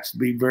quarterbacks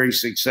be very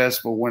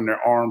successful when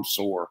their arm's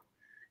sore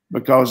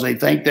because they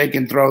think they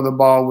can throw the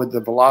ball with the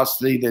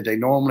velocity that they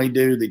normally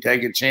do. They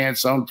take a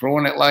chance on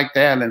throwing it like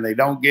that and they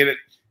don't get it.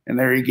 And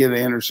there you get an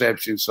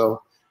interception.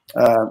 So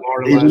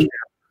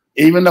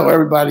even though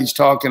everybody's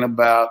talking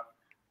about,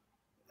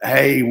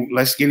 hey,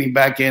 let's get him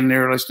back in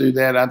there, let's do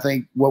that, I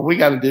think what we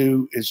got to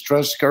do is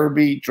trust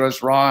Kirby,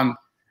 trust Ron,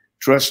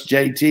 trust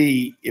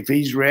JT. If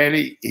he's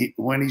ready,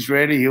 when he's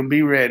ready, he'll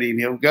be ready and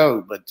he'll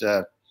go.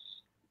 But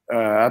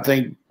I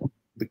think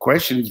the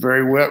question is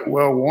very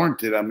well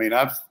warranted. I mean,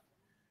 I've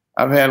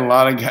had a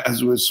lot of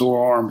guys with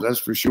sore arms, that's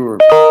for sure.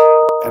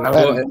 And I've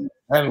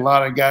had a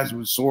lot of guys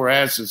with sore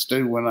asses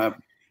too when I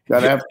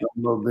got after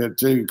them a little bit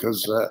too,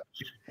 because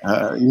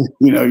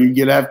you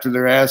get after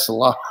their ass a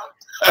lot.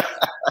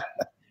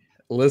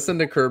 Listen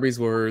to Kirby's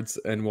words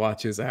and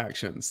watch his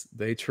actions.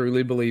 They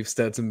truly believe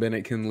Stetson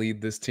Bennett can lead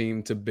this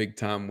team to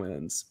big-time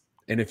wins.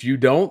 And if you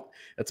don't,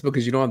 that's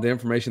because you don't have the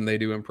information they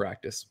do in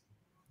practice.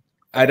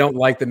 I don't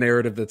like the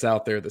narrative that's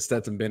out there that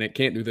Stetson Bennett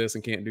can't do this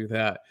and can't do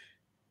that.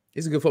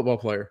 He's a good football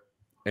player.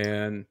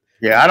 And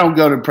yeah, I don't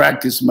go to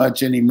practice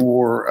much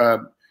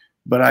anymore,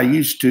 but I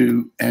used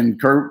to.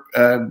 And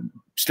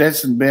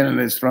Stetson Bennett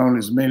has thrown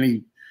as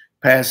many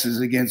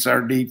passes against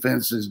our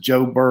defense as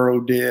Joe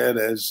Burrow did,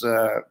 as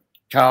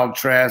Kyle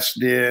Trask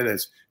did,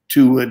 as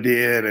Tua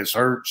did, as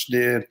Hurts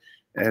did,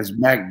 as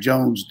Mac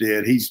Jones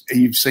did.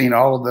 You've seen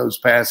all of those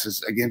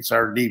passes against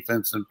our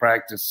defense in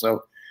practice.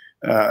 So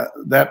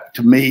that,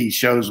 to me,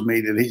 shows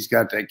me that he's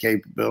got that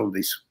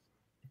capabilities.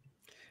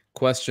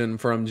 Question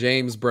from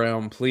James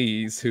Brown,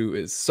 please, who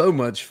is so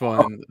much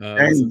fun.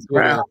 James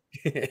Brown.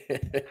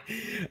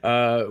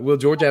 Will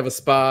Georgia have a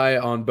spy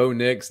on Bo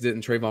Nix?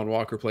 Didn't Trayvon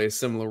Walker play a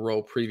similar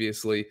role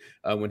previously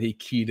when he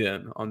keyed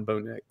in on Bo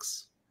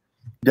Nix?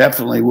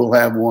 Definitely we'll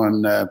have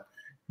one.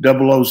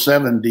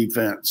 007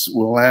 defense.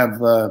 We'll have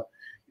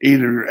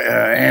either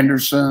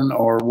Anderson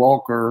or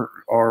Walker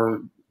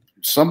or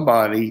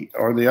somebody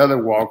or the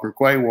other Walker,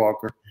 Quay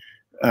Walker,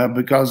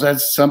 because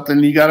that's something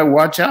you got to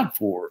watch out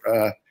for.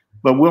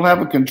 But we'll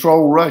have a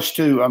control rush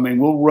too. I mean,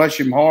 we'll rush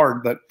him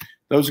hard, but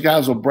those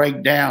guys will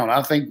break down.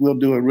 I think we'll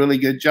do a really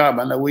good job.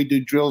 I know we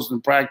do drills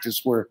in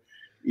practice where,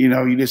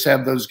 you just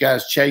have those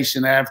guys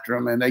chasing after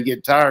them and they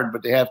get tired,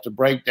 but they have to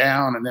break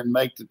down and then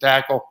make the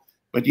tackle,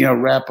 but,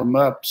 wrap them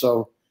up.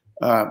 So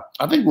I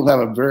think we'll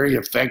have a very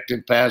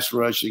effective pass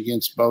rush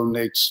against Bo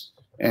Nix.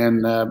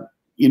 And, the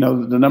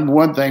number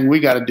one thing we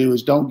got to do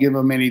is don't give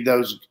them any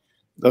of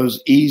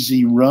those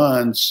easy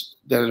runs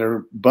that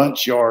are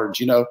bunch yards,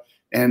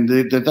 And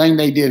the thing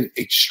they did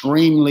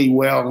extremely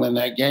well in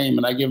that game,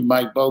 and I give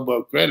Mike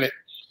Bobo credit,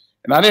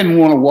 and I didn't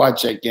want to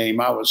watch that game.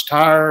 I was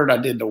tired. I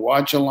did the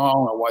watch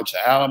along. I watched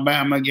the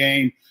Alabama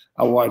game.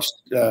 I watched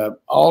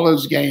all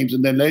those games,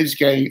 and then this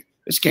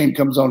game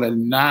comes on at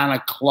 9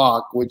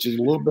 o'clock, which is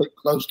a little bit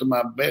close to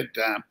my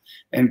bedtime,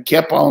 and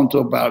kept on to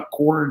about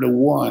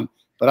 1:45.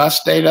 But I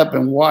stayed up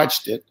and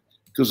watched it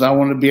because I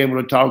wanted to be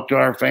able to talk to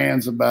our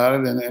fans about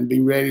it and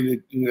be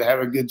ready to have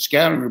a good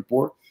scouting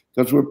report,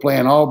 because we're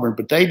playing Auburn.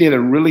 But they did a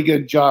really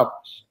good job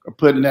of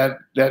putting that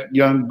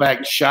young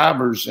back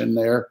Shivers in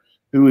there,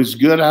 who is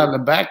good out of the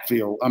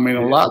backfield. I mean,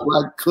 a lot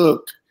like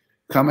Cook,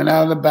 coming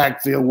out of the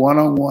backfield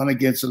one-on-one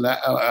against an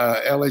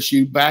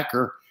LSU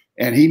backer,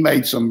 and he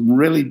made some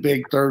really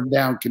big third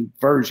down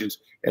conversions,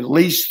 at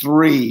least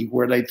 3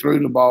 where they threw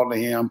the ball to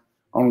him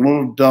on a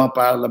little dump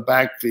out of the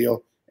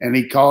backfield, and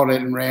he caught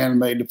it and ran and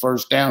made the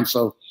first down.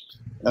 So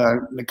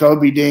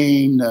Nakobe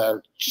Dean,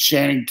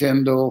 Channing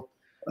Tindall,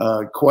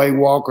 Quay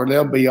Walker,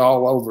 they'll be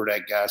all over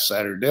that guy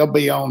Saturday. They'll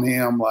be on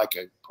him like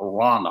a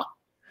piranha.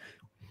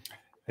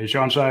 Hey,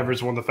 Sean Shivers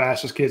is one of the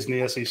fastest kids in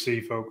the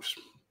SEC, folks.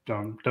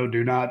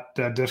 Do not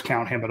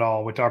discount him at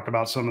all. We talked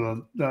about some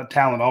of the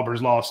talent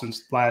Auburn's lost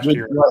since last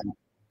year.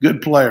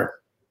 Good player.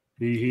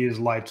 He is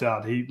lights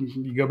out.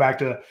 You go back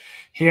to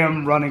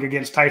him running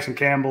against Tyson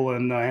Campbell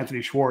and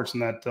Anthony Schwartz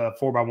in that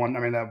 4x1. I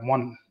mean, that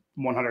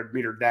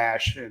 100-meter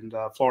dash and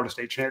Florida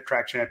State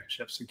track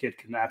championships. The kid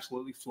can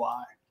absolutely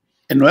fly.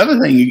 And the other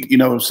thing,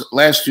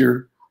 last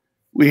year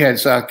we had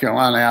South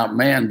Carolina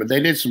outmanned, but they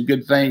did some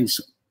good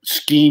things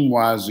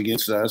scheme-wise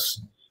against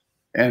us.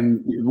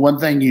 And one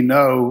thing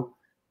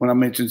when I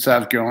mentioned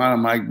South Carolina,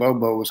 Mike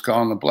Bobo was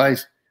calling the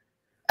plays.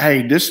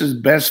 Hey, this is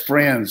best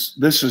friends.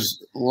 This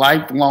is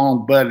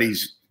lifelong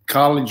buddies,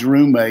 college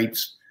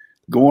roommates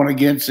going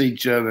against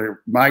each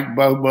other. Mike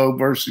Bobo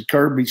versus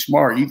Kirby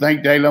Smart. You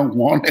think they don't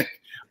want it?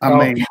 I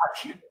mean,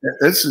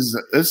 this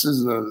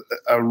is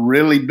a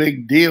really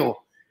big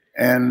deal.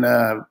 And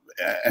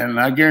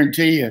I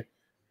guarantee you,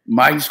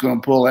 Mike's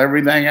going to pull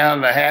everything out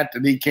of the hat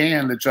that he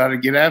can to try to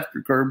get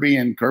after Kirby,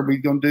 and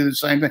Kirby's going to do the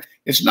same thing.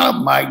 It's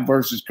not Mike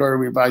versus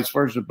Kirby or vice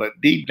versa, but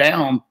deep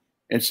down,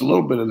 it's a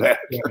little bit of that.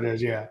 Yeah, it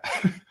is, yeah.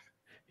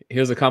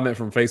 Here's a comment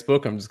from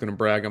Facebook. I'm just going to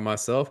brag on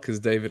myself because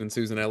David and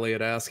Susan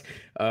Elliott ask,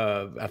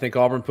 I think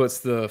Auburn puts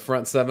the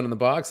front 7 in the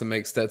box and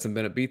makes Stetson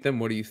Bennett beat them.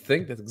 What do you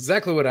think? That's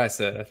exactly what I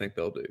said. I think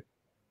they'll do.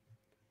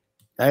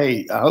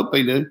 Hey, I hope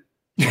they do.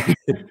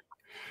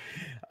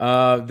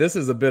 This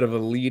is a bit of a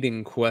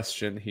leading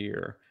question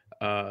here,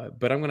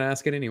 but I'm going to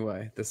ask it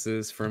anyway. This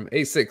is from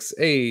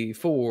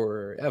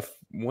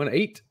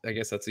A6A4F18. I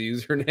guess that's a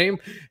username.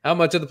 How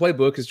much of the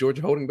playbook is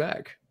Georgia holding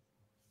back?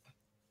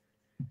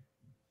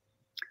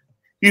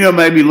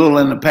 Maybe a little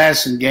in the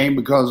passing game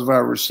because of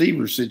our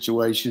receiver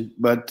situation,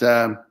 but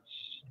our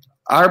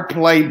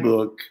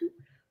playbook,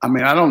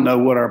 I don't know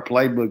what our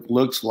playbook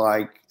looks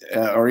like,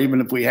 or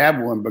even if we have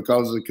one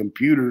because of the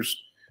computers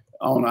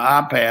on the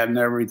iPad and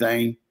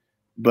everything,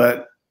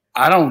 but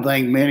I don't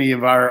think many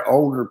of our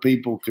older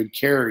people could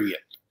carry it.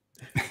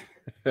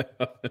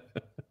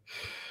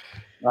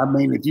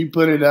 If you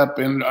put it up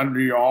under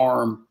your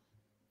arm,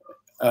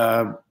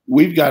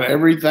 we've got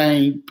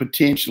everything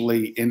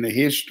potentially in the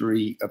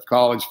history of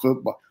college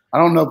football. I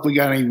don't know if we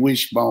got any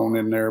wishbone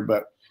in there,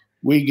 but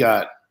we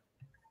got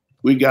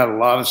a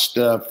lot of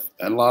stuff,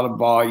 a lot of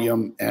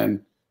volume,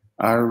 and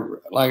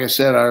like I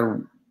said,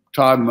 our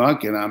Todd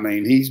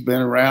Monken. He's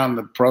been around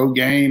the pro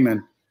game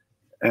and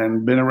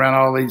been around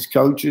all these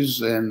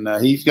coaches, and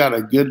he's got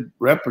a good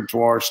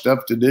repertoire of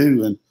stuff to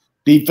do. And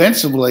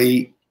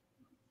defensively,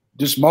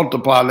 just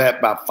multiply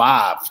that by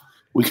 5.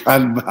 We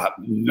got about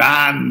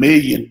 9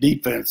 million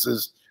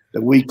defenses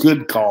that we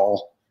could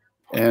call.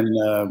 And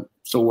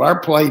so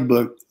our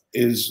playbook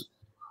is,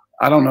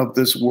 I don't know if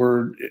this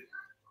word,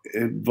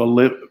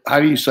 how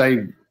do you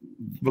say?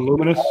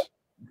 Voluminous?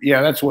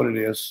 Yeah, that's what it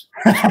is.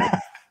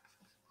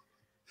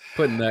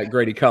 Putting that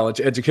Grady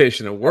College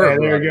education to work. Hey,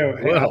 there you go.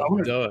 Well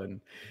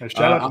done.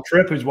 Shout out to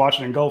Tripp, who's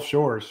watching in Gulf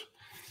Shores.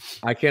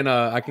 I can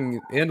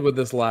end with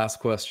this last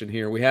question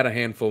here. We had a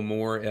handful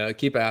more.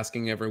 Keep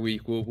asking every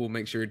week. We'll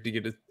make sure to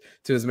get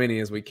to as many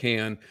as we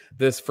can.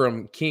 This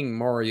from King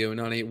Mario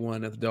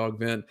 981 at the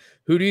DawgVent.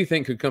 Who do you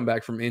think could come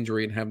back from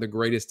injury and have the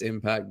greatest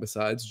impact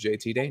besides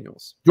JT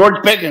Daniels?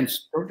 George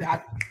Pickens.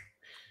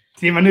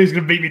 Team, I knew he was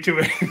going to beat me to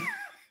it.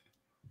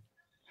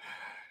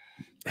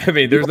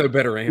 There's no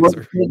better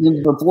answer.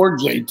 Before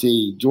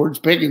JT,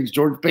 George Pickens.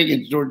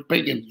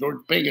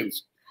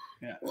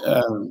 Yeah.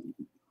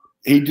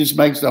 He just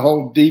makes the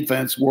whole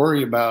defense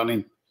worry about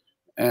him,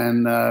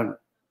 and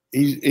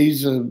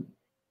he's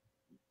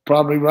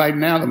probably right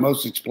now the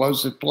most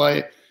explosive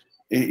play.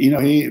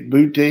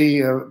 Butte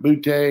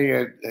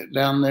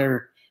down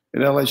there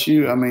at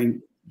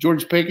LSU.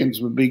 George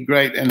Pickens would be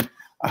great, and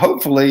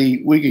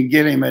hopefully we can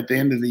get him at the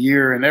end of the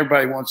year. And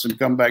everybody wants him to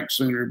come back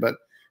sooner, but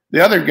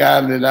the other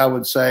guy that I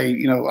would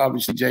say,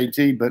 obviously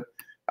JT, but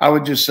I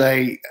would just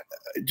say,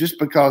 just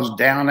because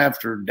down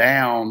after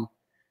down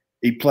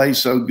he plays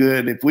so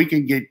good, if we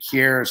can get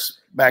Kieris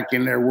back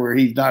in there where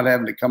he's not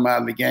having to come out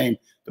of the game,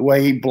 the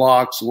way he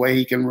blocks, the way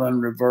he can run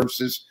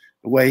reverses,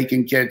 the way he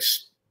can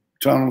catch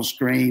tunnel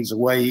screens, the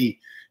way he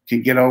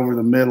can get over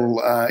the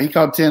middle. He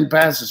caught 10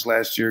 passes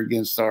last year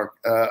against our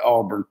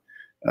Auburn.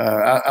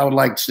 I would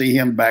like to see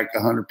him back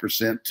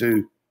 100%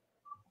 too.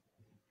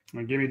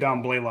 And give me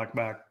Don Blaylock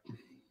back.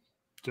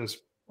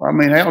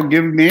 Hell,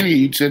 give me any.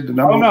 You said the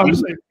number. No,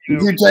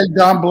 you take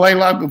Don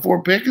Blaylock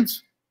before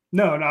Pickens?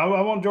 No,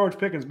 I want George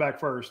Pickens back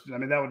first. That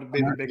would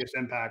be the biggest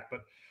impact. But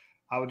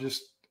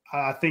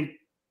I think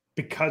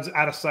because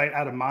out of sight,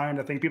 out of mind,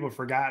 I think people have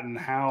forgotten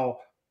how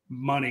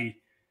money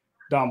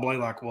Don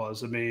Blaylock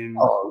was.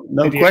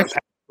 No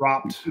question.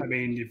 Dropped.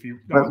 If you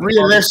but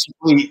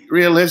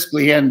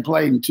realistically, he hadn't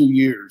played in 2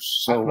 years.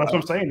 So that's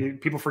what I'm saying.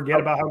 People forget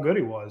about how good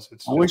he was.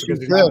 I wish he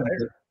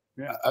could.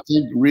 Yeah. I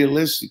think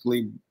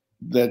realistically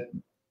that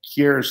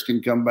Kieris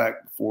can come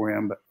back before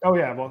him. But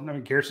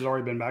Kieris has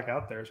already been back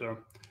out there. So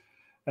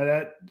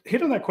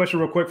hit on that question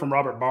real quick from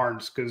Robert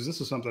Barnes, because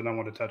this is something I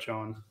want to touch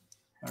on.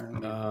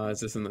 Is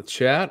this in the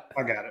chat?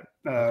 I got it.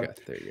 Okay,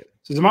 there you go.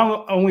 So am I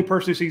the only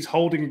person who sees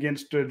holding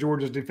against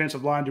Georgia's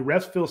defensive line? Do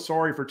refs feel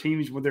sorry for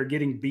teams when they're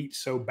getting beat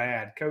so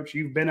bad? Coach,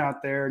 you've been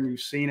out there and you've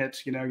seen it.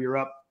 You're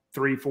up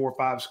 3, 4,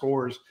 5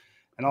 scores,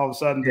 and all of a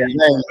sudden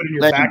you put in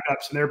your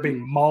backups and they're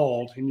being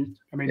mauled. And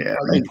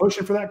are you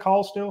pushing for that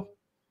call still?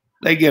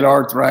 They get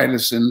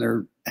arthritis in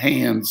their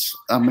hands.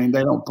 They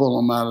don't pull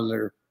them out of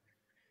their.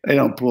 They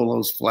don't pull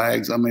those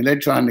flags. They're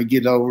trying to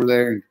get over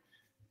there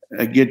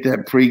and get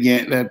that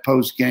pregame, that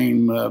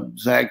postgame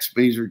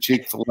Zaxby's or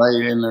Chick-fil-A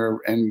in there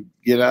and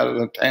get out of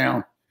the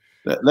town.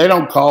 They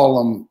don't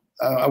call them.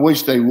 I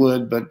wish they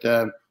would, but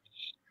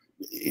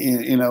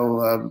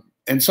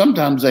and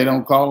sometimes they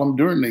don't call them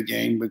during the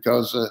game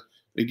because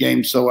the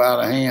game's so out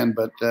of hand.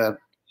 But I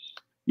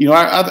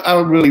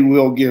really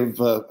will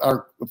give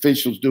our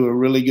officials do a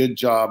really good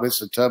job.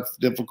 It's a tough,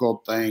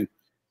 difficult thing,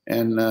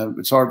 and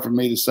it's hard for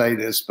me to say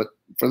this, but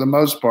for the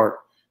most part,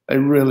 they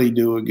really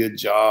do a good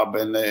job,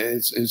 and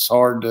it's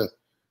hard to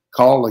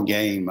call a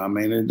game.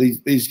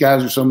 These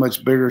guys are so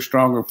much bigger,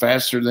 stronger,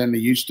 faster than they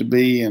used to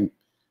be, and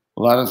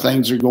a lot of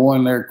things are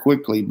going there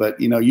quickly.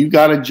 But you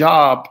got a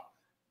job,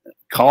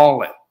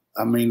 call it.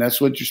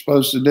 That's what you're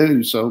supposed to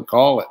do. So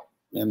call it.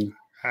 And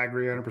I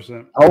agree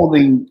 100%.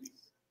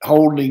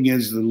 Holding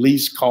is the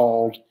least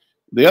called.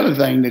 The other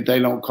thing that they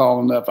don't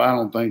call enough, I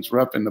don't think, is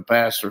roughing the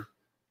passer.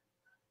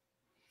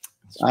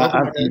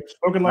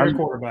 Spoken like a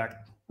quarterback.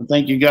 I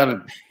think you got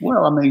to.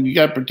 Well, I mean, you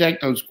got to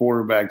protect those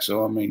quarterbacks.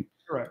 So I mean,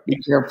 correct. Be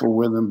careful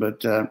with them.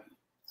 But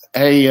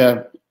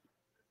hey,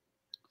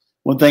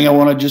 one thing I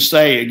want to just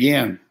say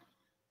again,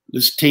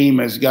 this team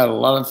has got a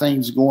lot of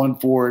things going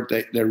for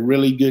it. They're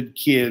really good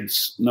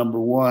kids. Number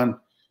one,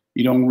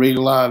 you don't read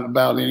a lot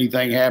about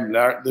anything happening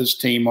to this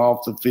team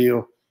off the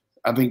field.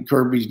 I think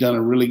Kirby's done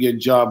a really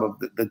good job of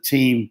the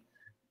team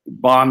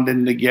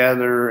bonding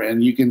together,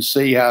 and you can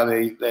see how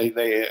they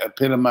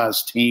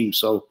epitomize team.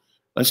 So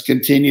let's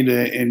continue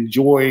to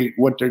enjoy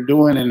what they're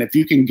doing. And if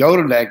you can go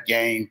to that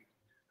game,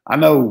 I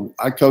know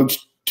I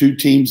coached 2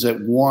 teams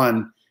that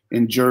won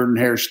in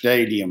Jordan-Hare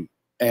Stadium,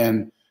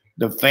 and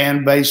the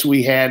fan base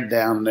we had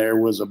down there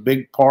was a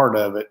big part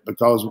of it,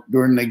 because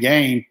during the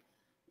game,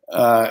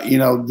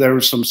 there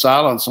was some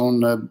silence on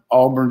the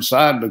Auburn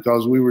side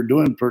because we were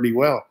doing pretty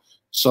well.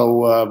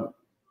 So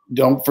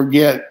don't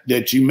forget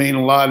that you mean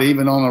a lot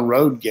even on a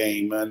road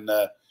game. And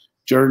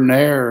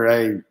Jordan-Hare,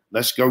 hey,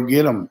 let's go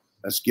get them.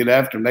 Let's get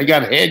after them. They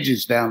got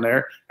hedges down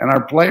there, and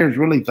our players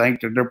really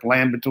think that they're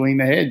playing between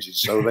the hedges.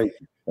 So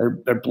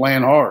they're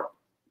playing hard.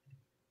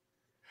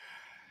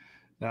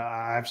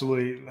 I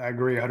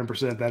agree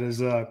 100%. That is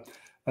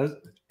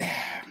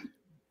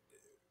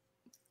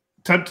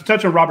to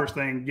touch on Robert's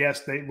thing.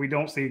 Yes, we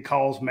don't see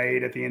calls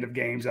made at the end of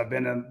games. I've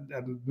been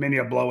in many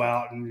a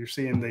blowout, and you're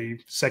seeing the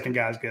second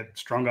guys get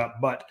strung up.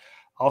 But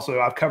also,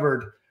 I've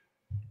covered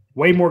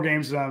way more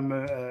games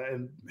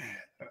than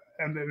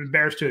I'm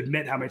embarrassed to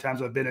admit how many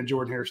times I've been in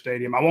Jordan-Hare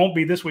Stadium. I won't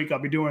be this week. I'll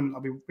be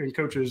in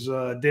Coach's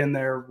den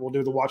there. We'll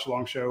do the watch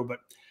along show, but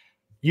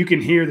you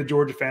can hear the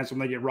Georgia fans when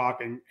they get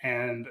rocking,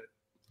 and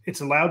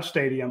it's a loud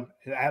stadium.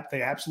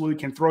 They absolutely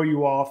can throw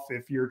you off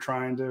if you're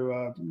trying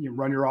to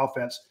run your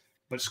offense.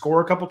 But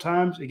score a couple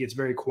times, it gets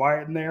very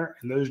quiet in there.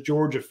 And those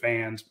Georgia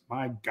fans,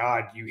 my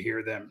God, you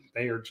hear them.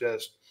 They are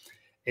just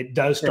 – it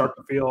does start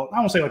to feel – I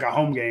won't say like a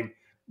home game,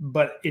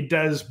 but it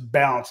does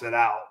balance it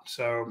out.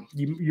 So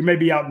you may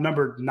be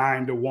outnumbered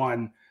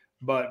 9-1,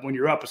 but when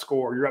you're up a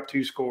score, you're up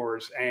 2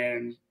 scores,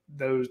 and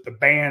the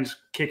band's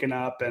kicking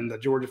up, and the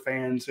Georgia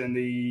fans in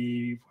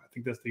I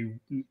think that's the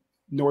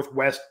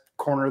northwest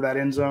corner of that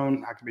end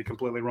zone. I could be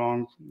completely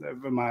wrong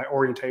in my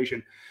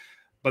orientation,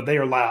 but they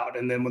are loud.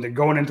 And then when they're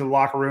going into the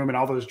locker room and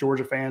all those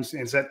Georgia fans,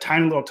 and it's that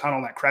tiny little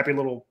tunnel, that crappy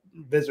little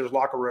visitors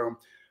locker room,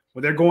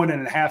 when they're going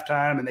in at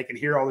halftime and they can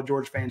hear all the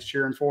Georgia fans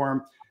cheering for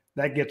them,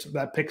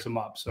 that picks them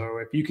up. So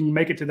if you can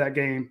make it to that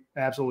game,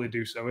 absolutely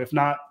do so. If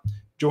not,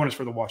 join us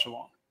for the watch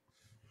along.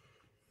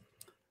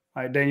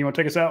 All right, Dan, you want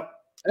to take us out?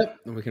 Yep,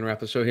 and we can wrap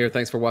the show here.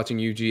 Thanks for watching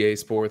UGA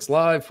Sports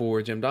Live.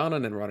 For Jim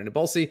Donnan and Radi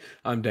Nabulsi,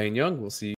 I'm Dayne Young. We'll see you.